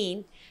and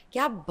clean कि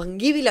आप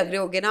भंगी भी लग रहे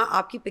होगे ना,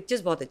 आपकी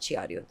पिक्चर्स बहुत अच्छी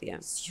आ रही होती हैं.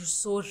 You're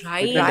so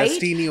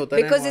right.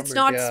 Because it's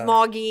not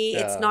smoggy,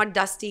 it's not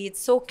dusty,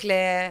 it's so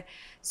clear.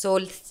 So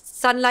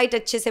sunlight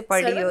अच्छे से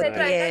पड़ रही होती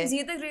है.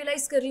 ये तक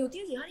रियलाइज कर रही होती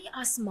है यार ये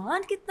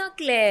आसमान कितना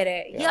क्लियर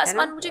है. ये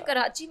आसमान मुझे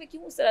कराची में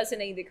क्यों उस तरह से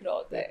नहीं दिख रहा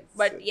होता है.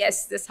 But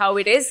yes, this how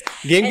it is.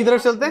 Game की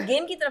तरफ चलते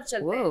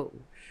हैं.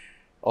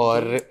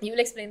 और you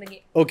will explain the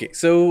game. Okay,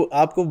 so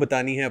आपको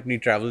बनानी है अपनी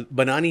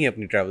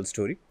ट्रैवल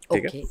स्टोरी,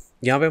 ठीक है.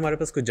 यहाँ पे हमारे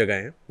पास कुछ जगह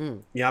हैं,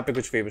 यहाँ पे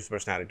कुछ फेमस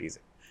पर्सनालिटीज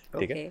हैं,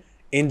 ठीक है.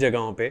 इन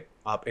जगहों पे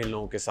आप इन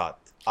लोगों के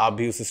साथ, आप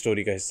भी उस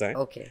स्टोरी का हिस्सा हैं.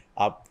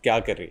 आप क्या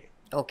कर रही है?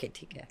 ओके,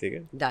 ठीक है,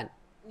 डन.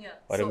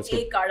 और हम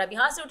एक कार्ड अब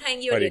यहाँ से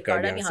उठाएंगे और एक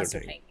कार्ड अब यहाँ से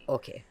उठाएंगे.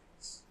 ओके.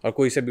 और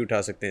कोई से भी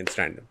उठा सकते हैं, इट्स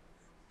रैंडम.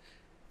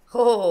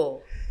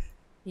 हो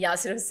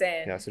यासिर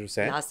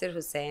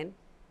हुसैन.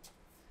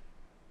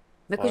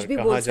 मैं कुछ भी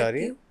बोल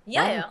सकती हूँ.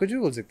 कुछ भी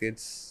बोल सकती है.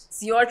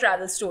 It's your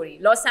travel story.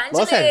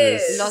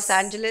 Los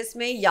Angeles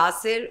में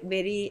यासिर,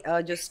 मेरी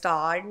जो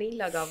स्टार नहीं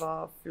लगा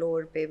हुआ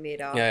फ्लोर पे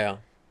मेरा,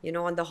 you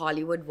know, on the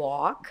Hollywood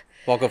Walk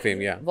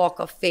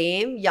of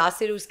Fame,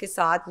 Yasir उसके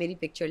साथ मेरी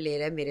पिक्चर ले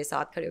रहा है, मेरे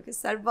साथ खड़े होकर,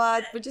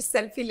 सरवत मुझे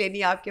सेल्फी लेनी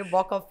है आपके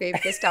Walk of Fame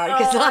के स्टार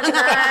के साथ.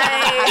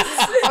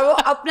 और वो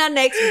अपना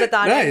नेक्स्ट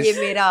बताना है, ये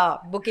मेरा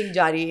बुकिंग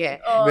जारी है,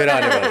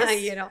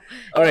 you know.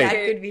 That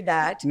could be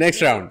that.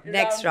 Next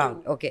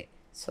round. Okay.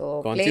 So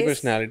कौन सी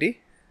पर्सनालिटी?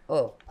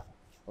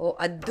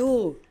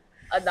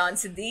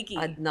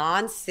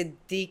 अदनान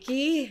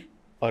सिद्दीकी.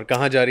 और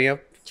कहाँ जा रही हैं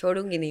आप?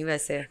 छोड़ूंगी नहीं.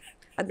 वैसे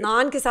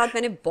अदनान के साथ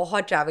मैंने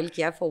बहुत ट्रैवल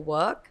किया for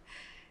work,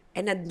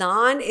 and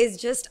Adnan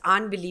is just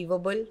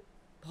unbelievable.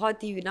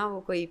 बहुत ही ना वो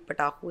कोई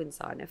पटाखू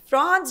इंसान है.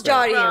 फ्रांस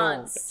जा रही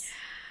हूँ.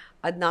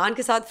 अदनान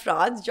के साथ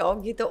फ्रांस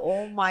जाऊंगी तो ओ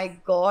माय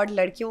गॉड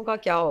लड़कियों का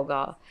क्या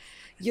होगा,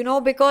 यू नो,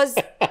 बिकॉज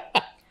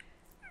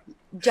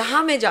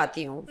जहाँ मैं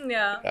जाती हूँ,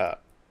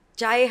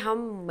 चाहे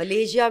हम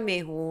मलेशिया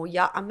में हो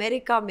या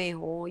अमेरिका में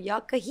हो या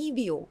कहीं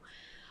भी हो,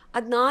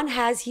 Adnan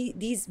has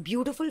these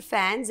beautiful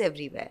fans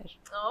everywhere.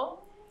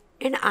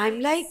 And I'm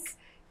like,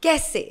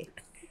 कैसे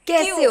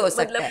हो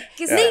सकता है?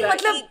 नहीं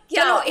मतलब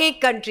चलो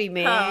एक कंट्री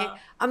में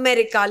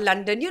America,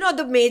 London, you know,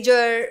 the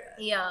major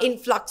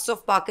influx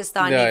of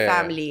Pakistani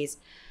families,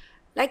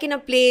 like in a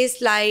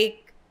place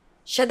like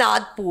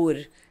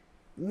Shahdadpur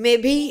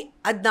में भी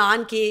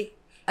अदनान के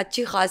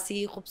अच्छी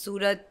खासी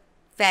खूबसूरत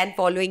फैन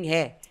फॉलोइंग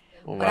है.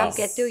 और आप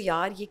कहते हो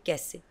यार ये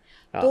कैसे.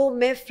 तो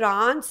मैं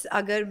फ्रांस,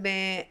 अगर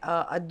मैं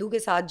अद्दू के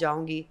साथ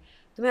जाऊंगी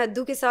तो मैं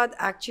अद्दू के साथ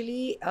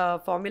एक्चुअली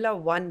फार्मूला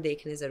 1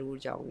 देखने ज़रूर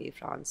जाऊंगी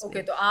फ्रांस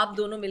में. तो आप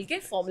दोनों मिलके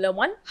फार्मूला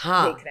 1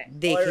 देख रहे हैं.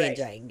 देखने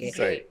जाएंगे.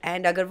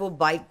 एंड अगर वो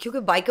बाइक, क्योंकि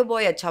बाइकर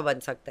बॉय अच्छा बन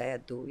सकता है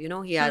अद्दू, you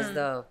know, he has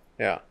the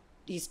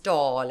he's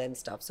tall and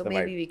stuff, so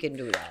maybe we can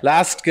do that.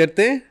 Last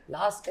करते हैं.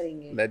 Last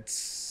करेंगे. Let's.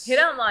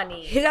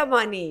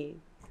 हिरामानी.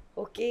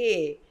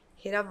 Okay.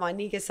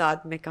 हिरामानी के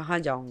साथ मैं कहाँ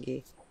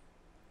जाऊंगी?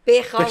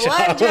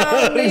 पेशावर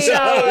जाऊंगी.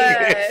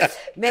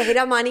 मैं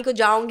हिरामानी को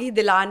जाऊंगी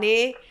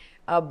दिलाने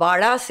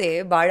बाड़ा से.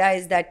 बाड़ा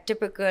is that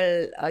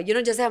typical, you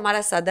know, जैसे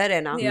हमारा सदर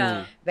है ना,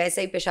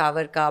 वैसे ही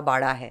पेशावर का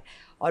बाड़ा है.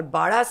 और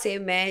बाड़ा से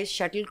मैं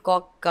शटल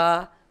कॉक का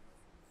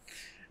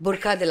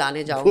बुरखा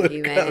दिलाने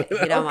जाऊंगी मैं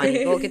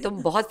हिरामानी को कि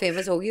तुम बहुत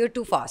फेमस होगी, you're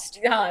too fast,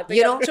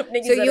 you know,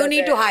 so you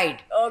need to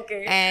hide.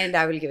 And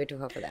I will give it to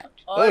her for that.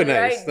 Oh,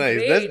 nice.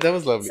 That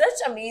was lovely.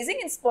 Such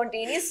amazing and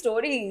spontaneous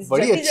stories.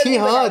 बड़ी अच्छी,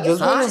 हाँ,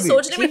 जल्दी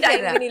सोचने में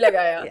टाइम भी नहीं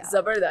लगाया.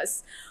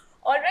 जबरदस्त.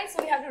 All right,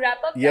 so we have to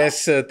wrap up now. Yes,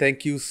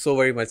 thank you so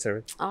very much,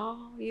 Sarwat. Oh,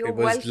 you're welcome.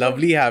 It was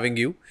lovely having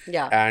you.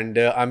 Yeah. And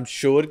I'm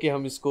sure कि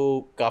हम इसको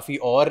काफी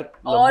और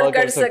लंबा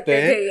कर सकते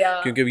हैं,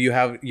 क्योंकि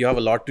you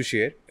have a lot to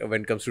share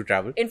when it comes to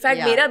travel. In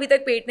fact, मेरा अभी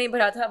तक पेट नहीं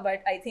भरा था,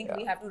 but I think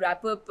we have to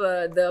wrap up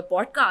the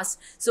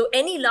podcast. So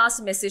any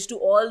last message to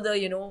all the,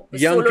 you know,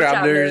 young solo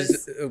travelers?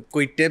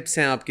 कोई tips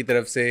हैं आपकी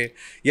तरफ से,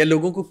 या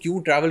लोगों को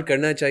क्यों travel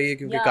करना चाहिए,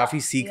 क्योंकि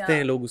काफी सीखते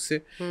हैं लोग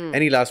उससे.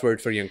 Any last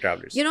words for young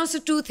travelers? You know,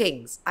 so 2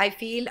 things. I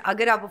feel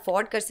अगर आप afford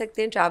कर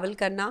सकते हैं travel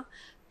करना,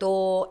 तो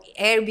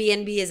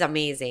Airbnb is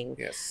amazing.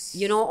 Yes.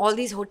 You know, all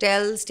these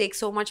hotels take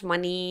so much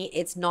money.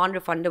 It's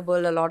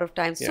non-refundable a lot of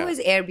times. So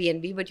is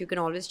Airbnb, but you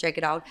can always check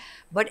it out.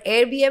 But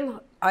Airbnb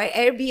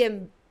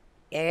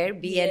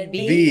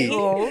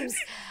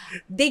homes,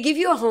 they give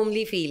you a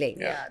homely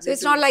feeling. So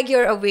it's not like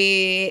you're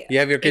away you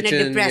have your kitchen,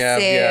 in a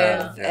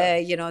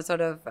depressive, you know,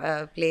 sort of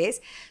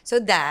place. So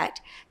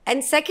that.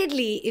 And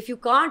secondly, if you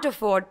can't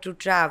afford to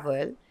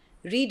travel,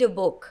 read a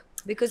book,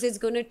 because it's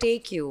going to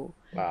take you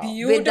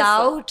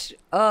without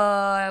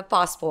a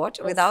passport,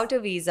 without a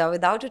visa,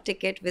 without a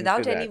ticket,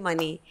 without any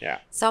money,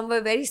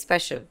 somewhere very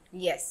special.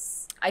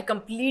 Yes, I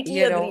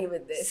completely agree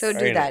with this. So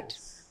do that.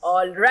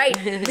 All right.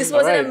 This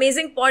was an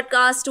amazing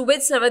podcast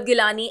with Sarwat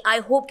Gillani. I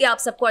hope कि आप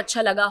सबको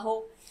अच्छा लगा हो.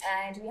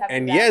 And we have to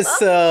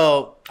wrap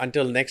up.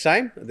 Until next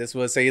time, this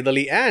was Syed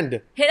Ali and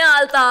Hina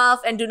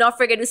Altaf. And do not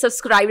forget to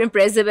subscribe and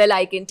press the bell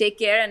icon. Take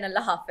care and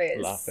Allah Hafiz.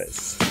 Allah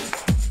Hafiz.